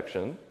than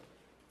perfection,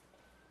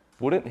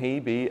 wouldn't he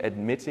be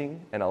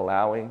admitting and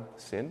allowing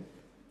sin?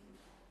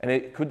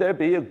 And could there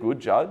be a good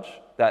judge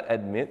that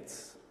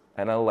admits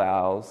and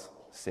allows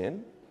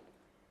sin?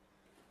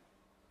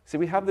 See,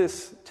 we have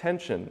this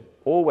tension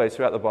always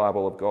throughout the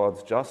Bible of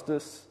God's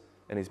justice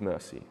and his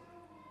mercy.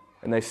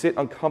 And they sit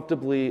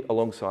uncomfortably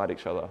alongside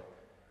each other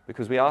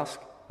because we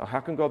ask, oh, how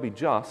can God be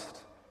just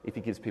if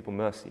he gives people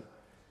mercy?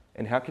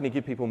 And how can he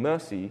give people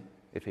mercy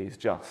if he is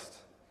just?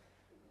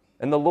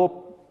 And the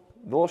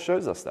law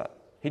shows us that.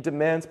 He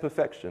demands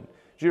perfection.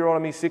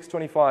 Deuteronomy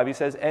 6:25, he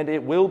says, and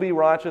it will be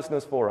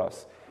righteousness for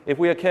us if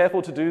we are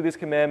careful to do this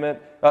commandment,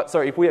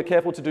 if we are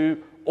careful to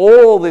do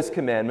all this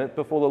commandment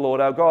before the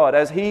Lord our God,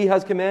 as he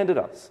has commanded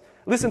us.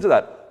 Listen to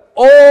that.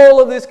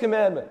 All of this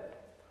commandment.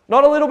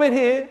 Not a little bit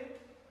here,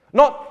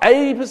 not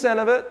 80%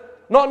 of it,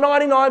 not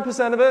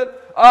 99% of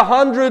it,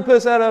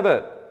 100% of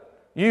it.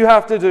 You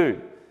have to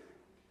do.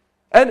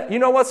 And you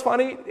know what's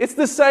funny? It's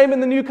the same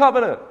in the new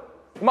covenant.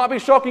 It might be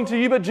shocking to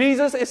you, but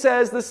Jesus, it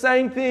says the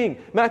same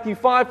thing. Matthew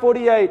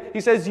 5:48,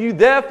 he says, you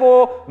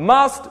therefore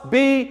must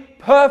be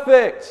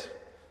perfect,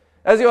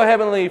 as your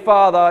heavenly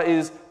Father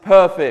is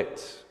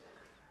perfect.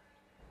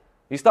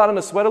 You starting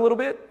to sweat a little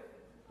bit?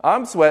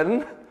 I'm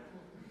sweating.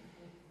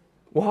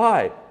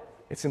 Why?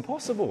 It's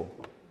impossible.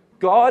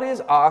 God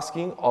is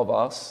asking of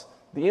us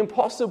the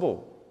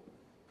impossible.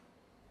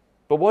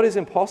 But what is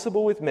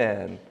impossible with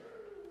man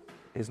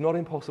is not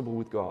impossible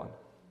with God.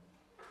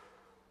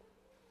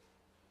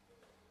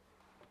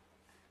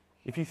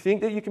 If you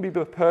think that you can be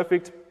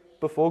perfect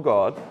before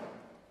God,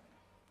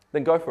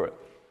 then go for it.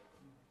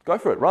 Go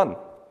for it, run.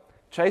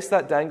 Chase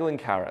that dangling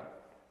carrot.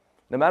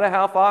 No matter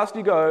how fast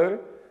you go,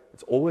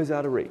 it's always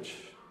out of reach.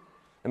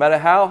 No matter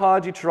how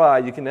hard you try,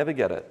 you can never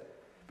get it.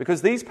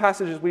 Because these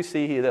passages we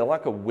see here, they're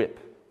like a whip.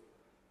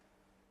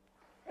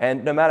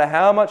 And no matter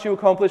how much you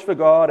accomplish for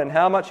God and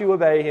how much you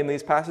obey him,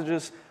 these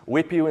passages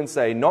whip you and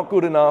say, not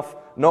good enough,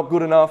 not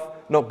good enough,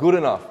 not good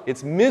enough.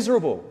 It's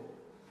miserable.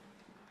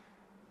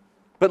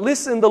 But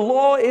listen, the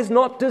law is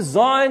not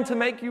designed to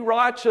make you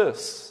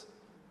righteous.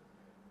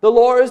 The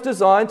law is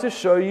designed to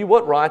show you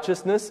what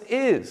righteousness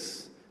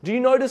is. Do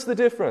you notice the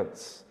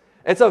difference?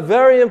 It's a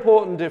very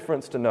important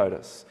difference to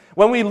notice.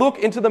 When we look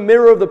into the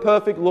mirror of the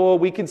perfect law,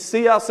 we can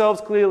see ourselves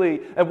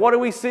clearly. And what do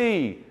we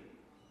see?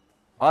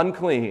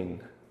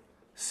 Unclean,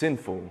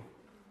 sinful,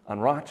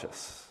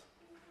 unrighteous.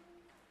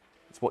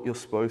 It's what you're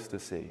supposed to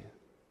see.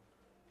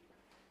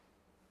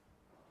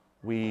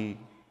 We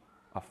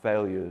are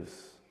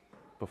failures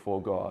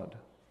before God.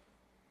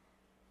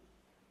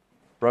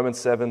 Romans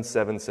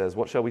 7:7 says,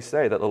 what shall we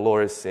say? That the law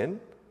is sin?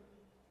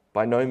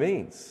 By no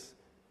means.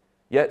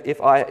 Yet if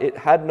it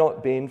had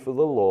not been for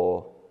the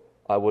law,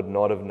 I would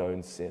not have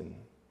known sin.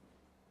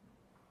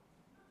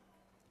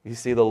 You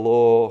see, the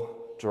law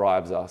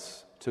drives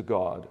us to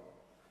God.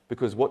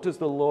 Because what does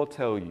the law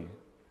tell you?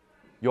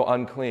 You're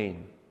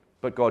unclean,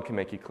 but God can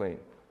make you clean.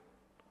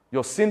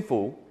 You're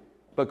sinful,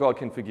 but God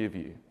can forgive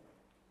you.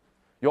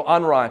 You're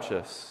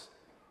unrighteous,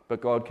 but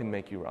God can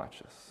make you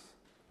righteous.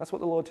 That's what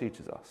the Lord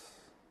teaches us.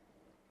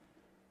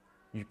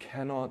 You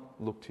cannot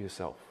look to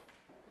yourself.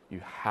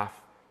 You have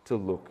to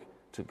look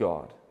to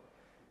God.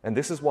 And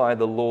this is why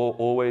the law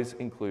always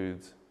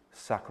includes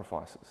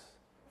sacrifices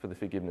for the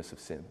forgiveness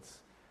of sins.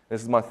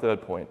 This is my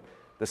third point,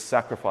 the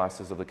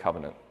sacrifices of the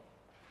covenant.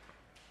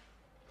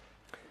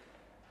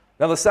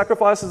 Now, the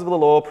sacrifices of the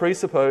law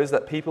presuppose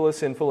that people are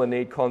sinful and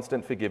need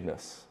constant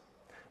forgiveness.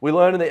 We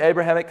learn in the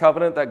Abrahamic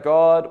covenant that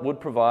God would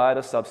provide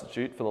a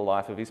substitute for the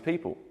life of his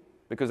people.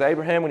 Because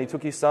Abraham, when he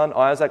took his son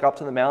Isaac up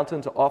to the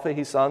mountain to offer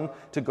his son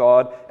to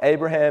God,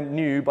 Abraham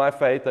knew by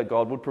faith that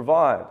God would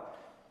provide.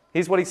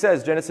 Here's what he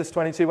says, Genesis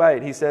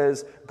 22:8. He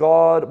says,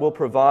 God will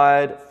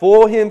provide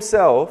for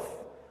himself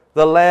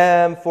the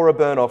lamb for a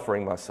burnt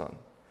offering, my son.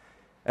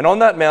 And on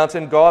that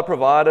mountain, God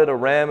provided a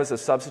ram as a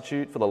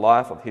substitute for the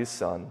life of his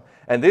son.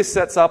 And this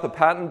sets up a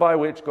pattern by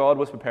which God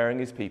was preparing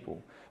his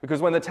people. Because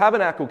when the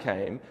tabernacle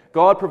came,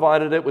 God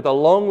provided it with a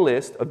long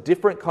list of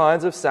different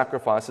kinds of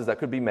sacrifices that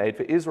could be made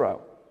for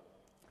Israel.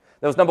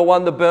 There was number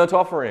one, the burnt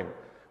offering,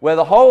 where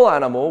the whole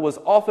animal was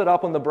offered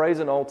up on the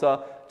brazen altar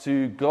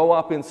to go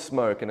up in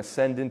smoke and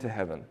ascend into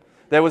heaven.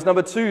 There was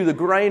number two, the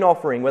grain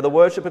offering, where the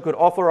worshipper could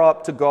offer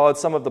up to God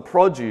some of the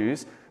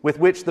produce with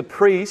which the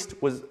priest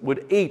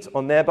would eat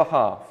on their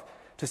behalf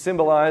to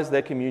symbolize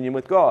their communion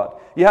with God.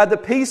 You had the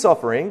peace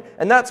offering,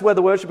 and that's where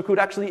the worshipper could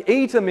actually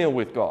eat a meal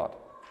with God.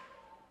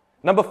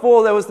 Number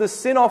four, there was the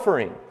sin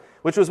offering,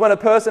 which was when a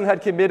person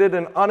had committed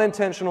an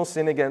unintentional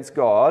sin against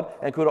God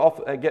and could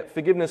get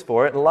forgiveness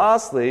for it. And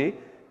lastly,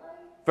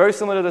 very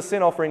similar to the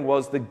sin offering,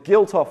 was the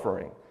guilt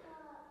offering.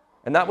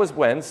 And that was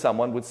when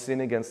someone would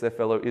sin against their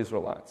fellow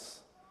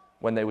Israelites.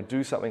 When they would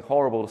do something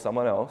horrible to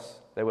someone else,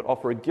 they would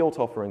offer a guilt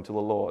offering to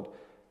the Lord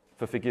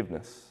for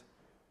forgiveness.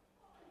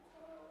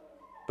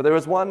 But there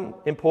is one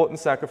important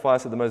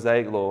sacrifice of the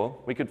Mosaic law.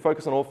 We could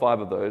focus on all five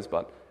of those,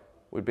 but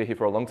we'd be here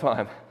for a long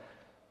time.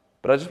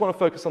 But I just want to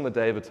focus on the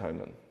Day of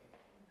Atonement.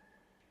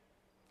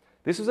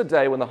 This was a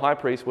day when the high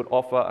priest would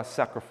offer a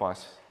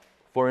sacrifice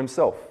for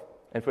himself.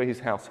 and for his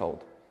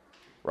household,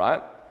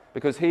 right?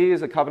 Because he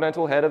is a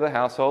covenantal head of the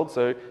household,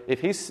 so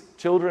if his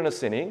children are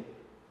sinning,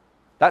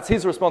 that's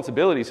his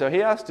responsibility. So he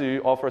has to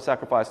offer a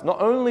sacrifice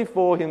not only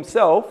for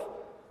himself,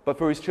 but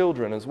for his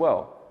children as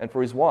well, and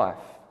for his wife,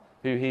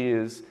 who he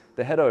is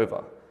the head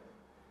over.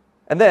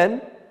 And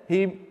then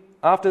he,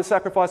 after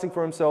sacrificing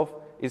for himself,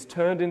 is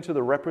turned into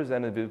the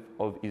representative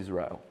of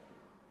Israel.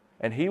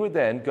 And he would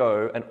then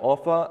go and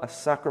offer a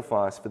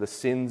sacrifice for the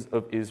sins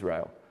of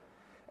Israel.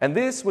 And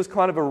this was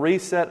kind of a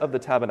reset of the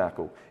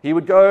tabernacle. He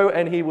would go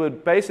and he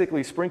would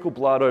basically sprinkle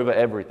blood over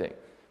everything.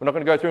 We're not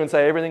going to go through and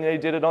say everything that he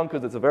did it on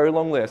because it's a very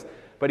long list.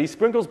 But he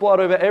sprinkles blood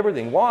over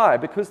everything. Why?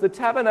 Because the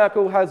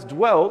tabernacle has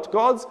dwelt,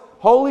 God's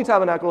holy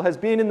tabernacle has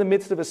been in the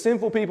midst of a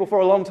sinful people for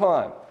a long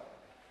time.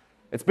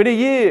 It's been a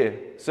year,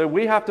 so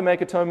we have to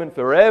make atonement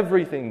for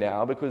everything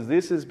now because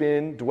this has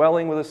been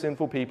dwelling with a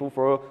sinful people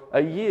for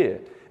a year.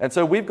 And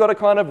so we've got to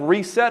kind of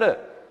reset it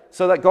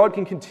so that God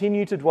can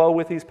continue to dwell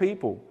with his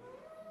people.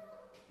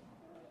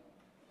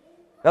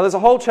 Now, there's a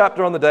whole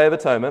chapter on the Day of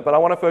Atonement, but I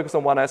want to focus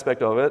on one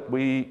aspect of it.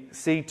 We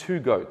see two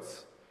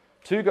goats.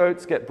 Two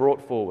goats get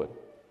brought forward.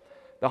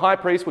 The high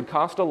priest would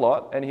cast a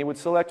lot, and he would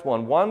select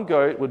one. One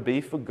goat would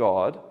be for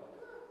God,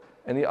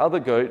 and the other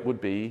goat would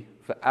be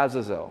for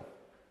Azazel.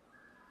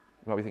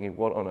 You might be thinking,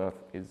 what on earth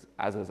is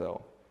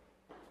Azazel?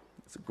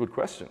 It's a good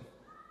question.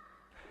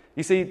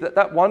 You see,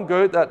 that one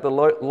goat that the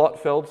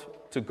lot fell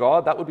to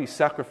God, that would be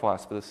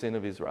sacrificed for the sin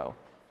of Israel,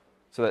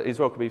 so that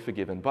Israel could be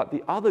forgiven. But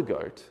the other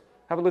goat,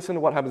 have a listen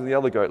to what happens to the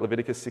other goat,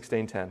 Leviticus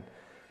 16:10.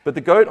 But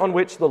the goat on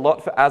which the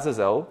lot for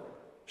Azazel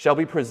shall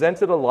be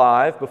presented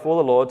alive before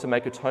the Lord to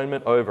make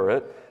atonement over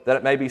it, that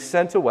it may be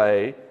sent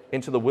away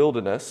into the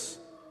wilderness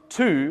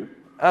to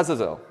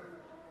Azazel.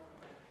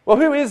 Well,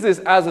 who is this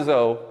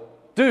Azazel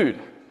dude?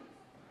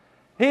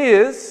 He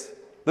is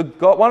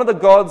one of the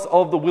gods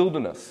of the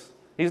wilderness.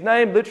 His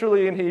name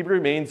literally in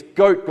Hebrew means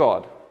goat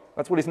god.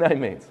 That's what his name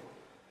means.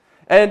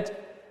 And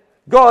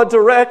God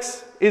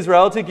directs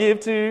Israel to give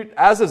to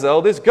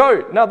Azazel this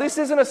goat. Now, this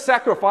isn't a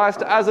sacrifice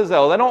to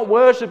Azazel. They're not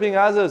worshipping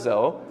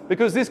Azazel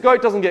because this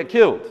goat doesn't get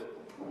killed.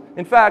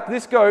 In fact,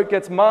 this goat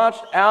gets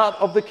marched out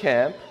of the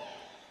camp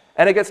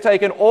and it gets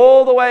taken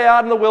all the way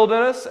out in the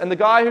wilderness, and the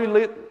guy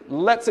who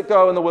lets it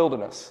go in the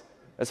wilderness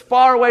as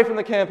far away from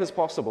the camp as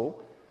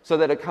possible so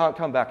that it can't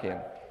come back in.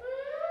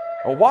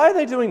 Well, why are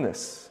they doing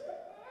this?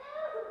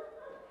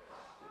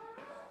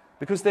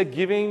 Because they're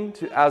giving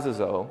to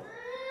Azazel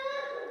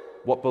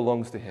what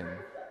belongs to him.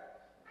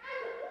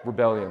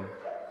 Rebellion,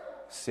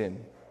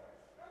 sin.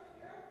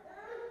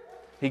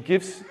 He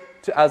gives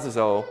to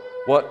Azazel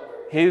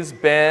what his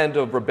band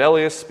of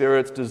rebellious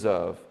spirits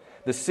deserve.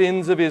 The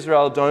sins of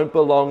Israel don't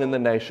belong in the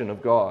nation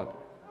of God.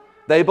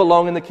 They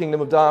belong in the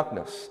kingdom of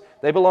darkness.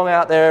 They belong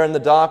out there in the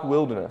dark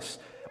wilderness.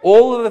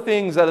 All of the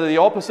things that are the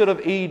opposite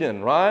of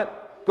Eden, right?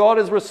 God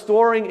is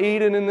restoring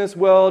Eden in this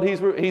world.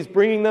 He's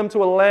bringing them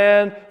to a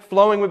land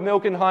flowing with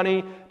milk and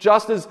honey,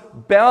 just as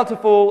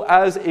bountiful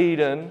as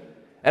Eden.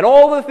 And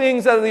all the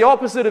things that are the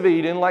opposite of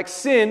Eden, like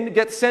sin,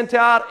 get sent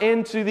out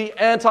into the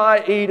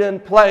anti-Eden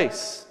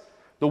place.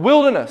 The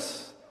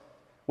wilderness,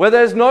 where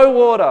there's no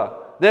water,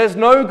 there's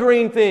no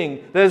green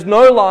thing, there's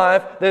no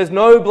life, there's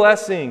no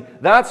blessing.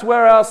 That's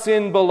where our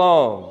sin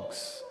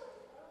belongs.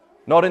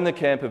 Not in the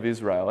camp of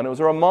Israel. And it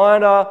was a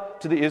reminder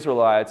to the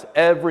Israelites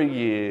every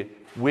year,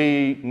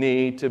 we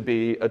need to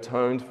be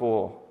atoned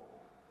for.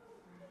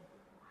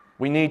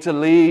 We need to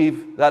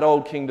leave that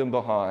old kingdom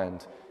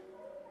behind.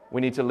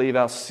 We need to leave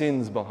our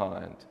sins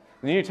behind.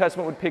 The New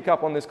Testament would pick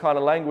up on this kind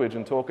of language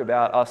and talk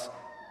about us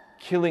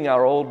killing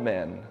our old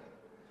men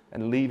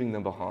and leaving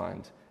them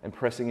behind and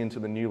pressing into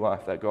the new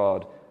life that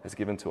God has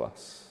given to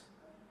us.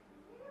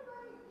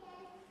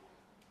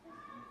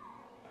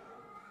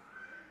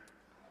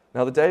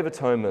 Now, the Day of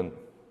Atonement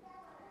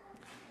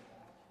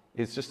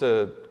is just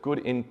a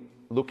good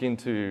look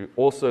into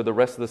also the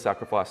rest of the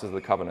sacrifices of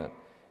the covenant.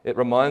 It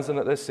reminds them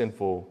that they're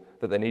sinful,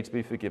 that they need to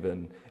be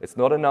forgiven. It's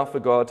not enough for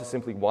God to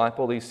simply wipe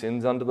all these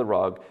sins under the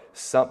rug.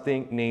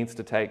 Something needs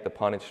to take the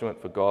punishment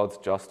for God's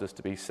justice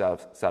to be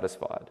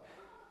satisfied.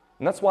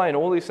 And that's why in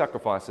all these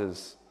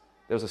sacrifices,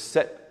 there was a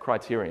set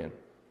criterion.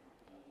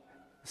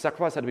 The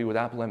sacrifice had to be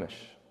without blemish.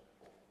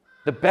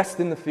 The best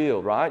in the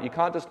field, right? You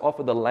can't just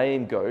offer the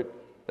lame goat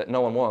that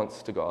no one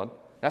wants to God.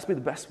 It has to be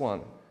the best one.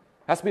 It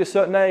has to be a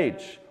certain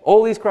age.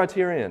 All these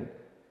criterion,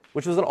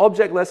 which was an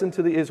object lesson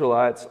to the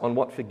Israelites on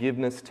what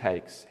forgiveness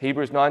takes.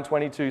 Hebrews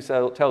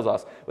 9:22 tells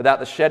us, without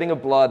the shedding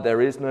of blood,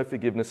 there is no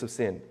forgiveness of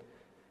sin.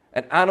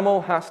 An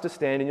animal has to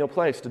stand in your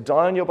place, to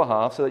die on your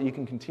behalf so that you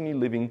can continue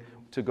living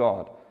to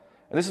God.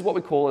 And this is what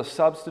we call a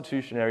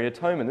substitutionary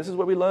atonement. This is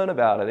what we learn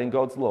about it in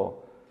God's law.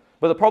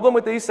 But the problem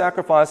with these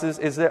sacrifices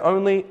is they're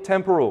only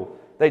temporal.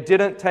 They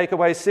didn't take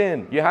away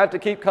sin. You had to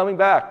keep coming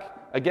back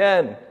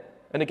again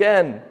and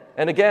again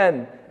and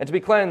again and to be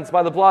cleansed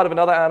by the blood of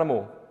another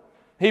animal.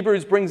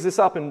 Hebrews brings this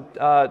up in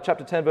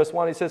chapter 10, verse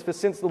 1. He says, "For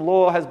since the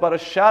law has but a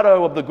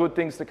shadow of the good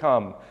things to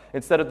come,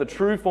 instead of the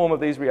true form of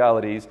these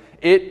realities,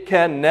 it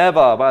can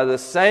never, by the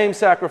same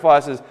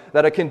sacrifices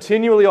that are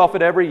continually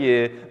offered every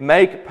year,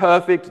 make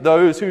perfect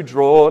those who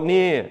draw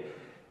near."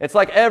 It's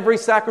like every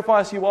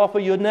sacrifice you offer,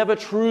 you're never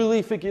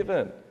truly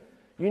forgiven.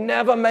 You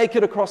never make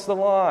it across the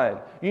line.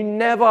 You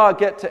never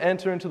get to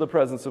enter into the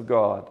presence of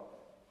God.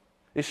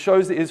 It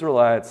shows the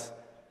Israelites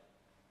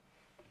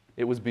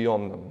it was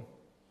beyond them.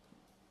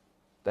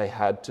 They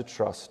had to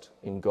trust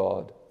in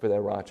God for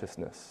their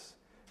righteousness.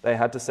 They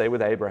had to say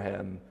with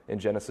Abraham in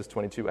Genesis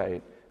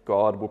 22:8,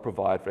 God will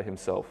provide for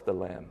himself the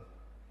lamb.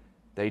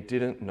 They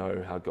didn't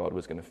know how God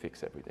was going to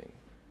fix everything.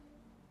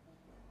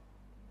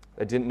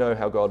 They didn't know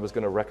how God was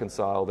going to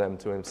reconcile them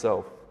to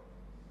himself.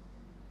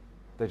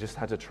 They just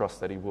had to trust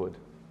that he would.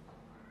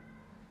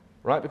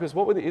 Right? Because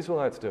what were the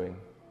Israelites doing?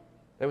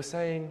 They were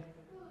saying,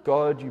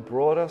 God, you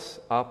brought us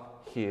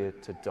up here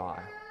to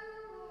die.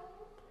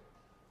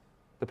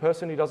 The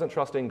person who doesn't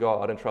trust in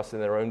God and trusts in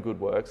their own good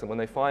works, and when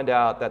they find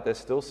out that they're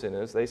still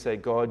sinners, they say,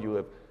 God, you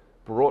have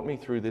brought me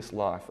through this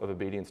life of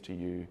obedience to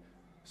you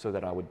so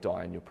that I would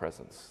die in your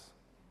presence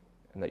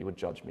and that you would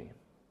judge me.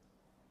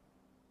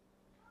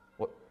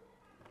 What?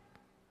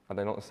 Are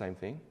they not the same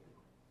thing?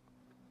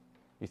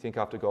 You think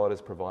after God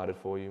has provided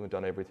for you and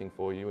done everything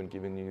for you and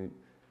given you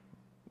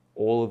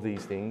all of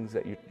these things,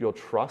 that your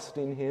trust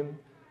in him,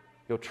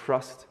 your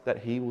trust that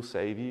he will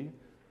save you,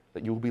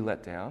 that you'll be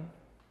let down?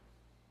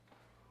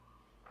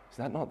 Is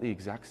that not the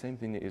exact same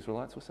thing the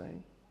Israelites were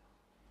saying?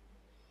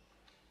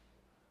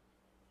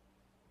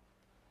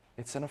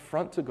 It's an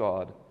affront to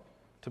God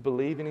to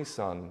believe in his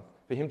Son,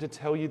 for him to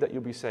tell you that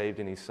you'll be saved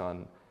in his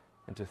Son,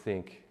 and to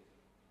think,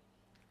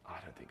 I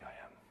don't think I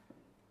am.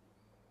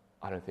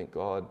 I don't think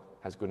God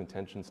has good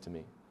intentions to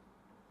me.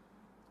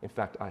 In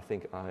fact, I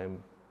think I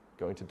am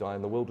going to die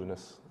in the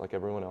wilderness like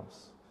everyone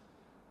else.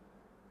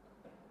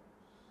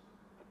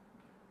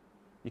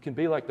 You can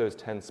be like those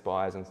 10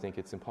 spies and think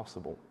it's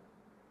impossible.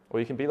 Or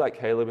you can be like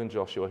Caleb and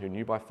Joshua, who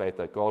knew by faith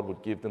that God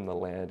would give them the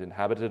land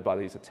inhabited by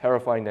these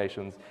terrifying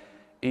nations,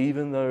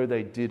 even though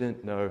they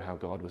didn't know how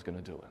God was going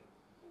to do it.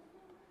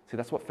 See,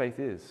 that's what faith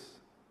is.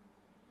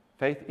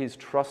 Faith is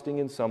trusting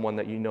in someone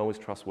that you know is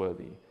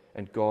trustworthy,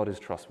 and God is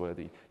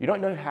trustworthy. You don't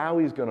know how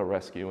he's going to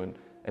rescue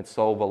and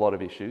solve a lot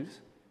of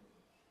issues,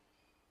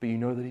 but you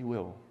know that he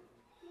will,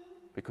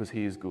 because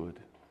he is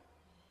good.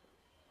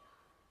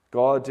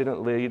 God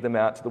didn't lead them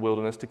out to the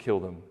wilderness to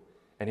kill them,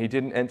 and he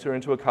didn't enter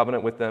into a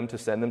covenant with them to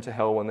send them to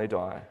hell when they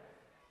die.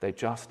 They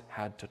just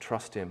had to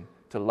trust him,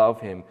 to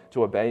love him,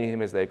 to obey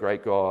him as their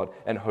great God,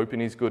 and hope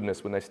in his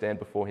goodness when they stand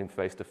before him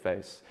face to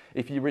face.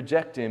 If you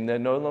reject him, there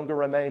no longer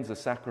remains a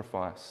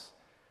sacrifice,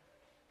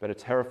 but a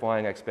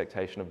terrifying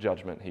expectation of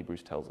judgment,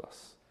 Hebrews tells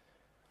us.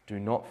 Do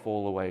not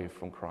fall away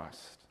from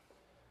Christ.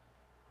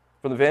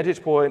 From the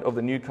vantage point of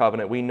the new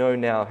covenant, we know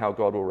now how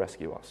God will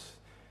rescue us.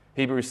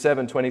 Hebrews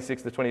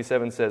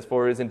 7:26-27 says,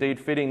 "For it is indeed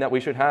fitting that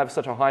we should have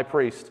such a high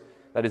priest,"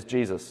 that is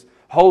Jesus,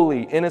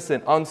 "holy,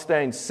 innocent,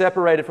 unstained,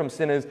 separated from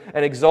sinners,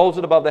 and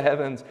exalted above the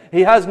heavens.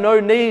 He has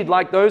no need,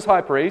 like those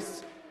high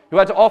priests, who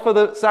had to offer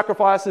the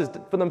sacrifices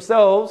for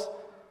themselves,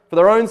 for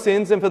their own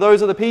sins, and for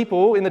those of the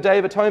people in the Day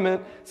of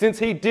Atonement, since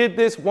he did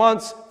this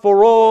once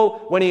for all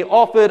when he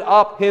offered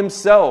up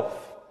himself."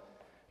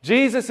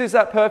 Jesus is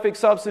that perfect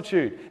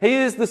substitute. He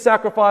is the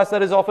sacrifice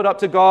that is offered up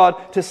to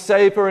God to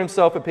save for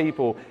himself a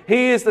people.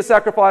 He is the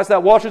sacrifice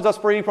that washes us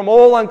free from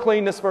all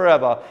uncleanness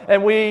forever.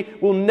 And we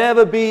will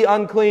never be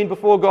unclean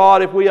before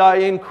God if we are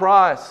in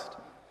Christ.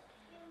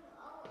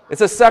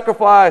 It's a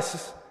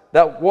sacrifice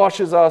that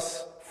washes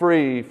us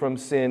free from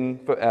sin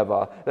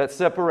forever, that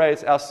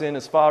separates our sin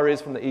as far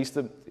as from the east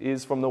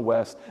is from the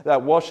west,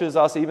 that washes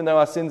us, even though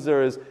our sins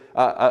are as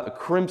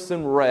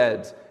crimson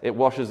red, it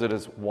washes it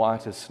as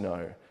white as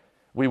snow.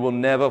 We will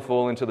never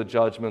fall into the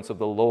judgments of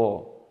the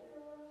law.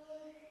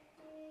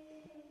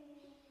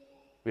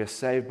 We are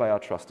saved by our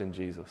trust in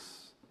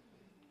Jesus.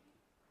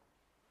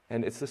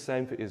 And it's the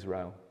same for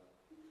Israel.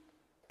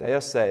 They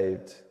are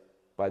saved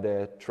by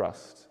their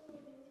trust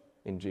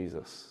in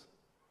Jesus.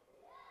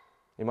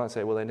 You might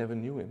say, well, they never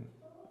knew him.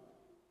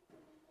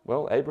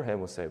 Well,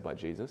 Abraham was saved by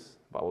Jesus.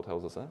 The Bible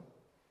tells us that.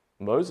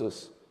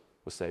 Moses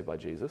was saved by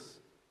Jesus.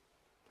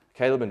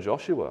 Caleb and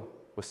Joshua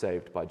were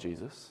saved by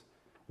Jesus.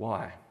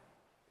 Why?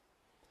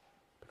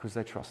 Because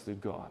they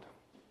trusted God.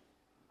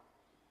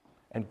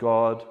 And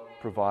God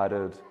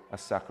provided a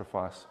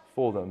sacrifice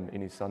for them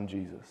in his Son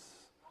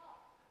Jesus.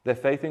 Their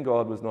faith in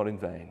God was not in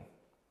vain.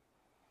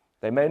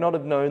 They may not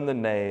have known the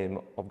name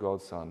of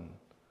God's Son,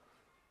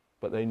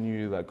 but they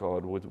knew that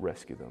God would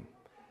rescue them.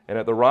 And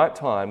at the right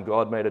time,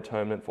 God made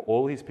atonement for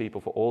all his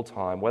people for all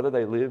time, whether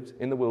they lived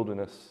in the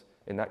wilderness,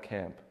 in that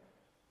camp,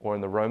 or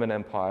in the Roman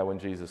Empire when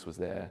Jesus was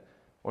there,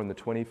 or in the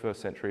 21st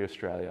century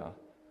Australia.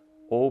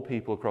 All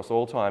people across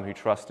all time who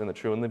trust in the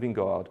true and living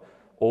God,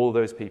 all of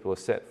those people are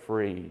set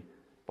free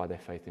by their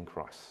faith in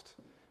Christ.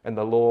 And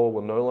the law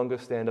will no longer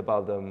stand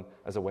above them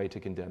as a way to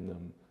condemn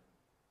them,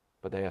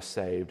 but they are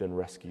saved and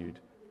rescued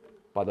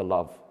by the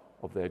love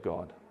of their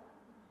God.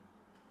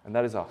 And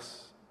that is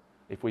us,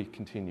 if we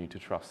continue to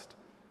trust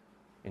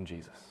in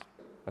Jesus.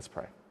 Let's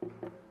pray.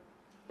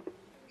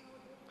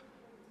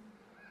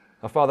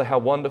 Our Father, how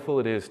wonderful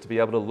it is to be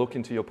able to look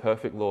into your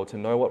perfect law, to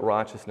know what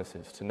righteousness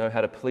is, to know how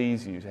to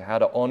please you, to how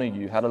to honor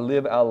you, how to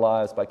live our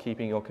lives by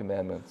keeping your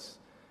commandments.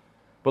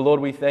 But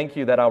Lord, we thank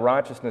you that our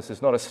righteousness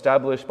is not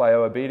established by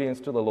our obedience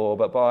to the law,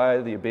 but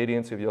by the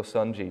obedience of your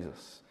Son,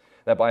 Jesus.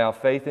 That by our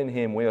faith in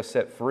him, we are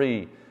set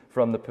free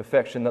from the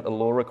perfection that the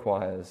law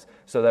requires,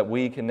 so that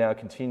we can now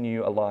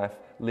continue a life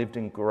lived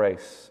in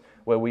grace,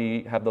 where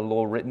we have the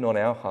law written on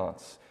our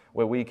hearts,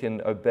 where we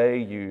can obey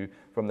you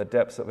from the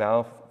depths of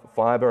our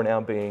fiber and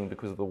our being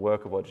because of the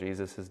work of what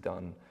Jesus has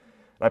done.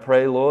 And I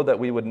pray, Lord, that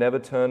we would never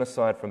turn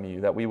aside from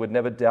you, that we would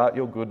never doubt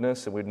your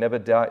goodness, and we'd never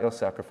doubt your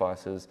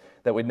sacrifices,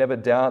 that we'd never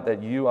doubt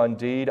that you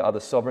indeed are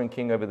the sovereign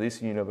king over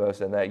this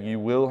universe, and that you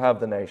will have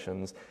the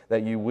nations,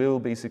 that you will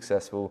be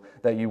successful,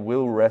 that you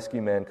will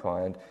rescue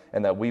mankind,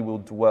 and that we will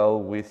dwell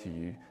with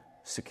you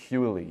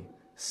securely,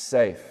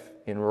 safe,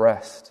 in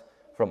rest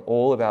from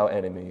all of our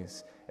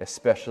enemies,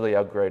 especially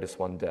our greatest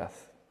one,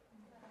 death.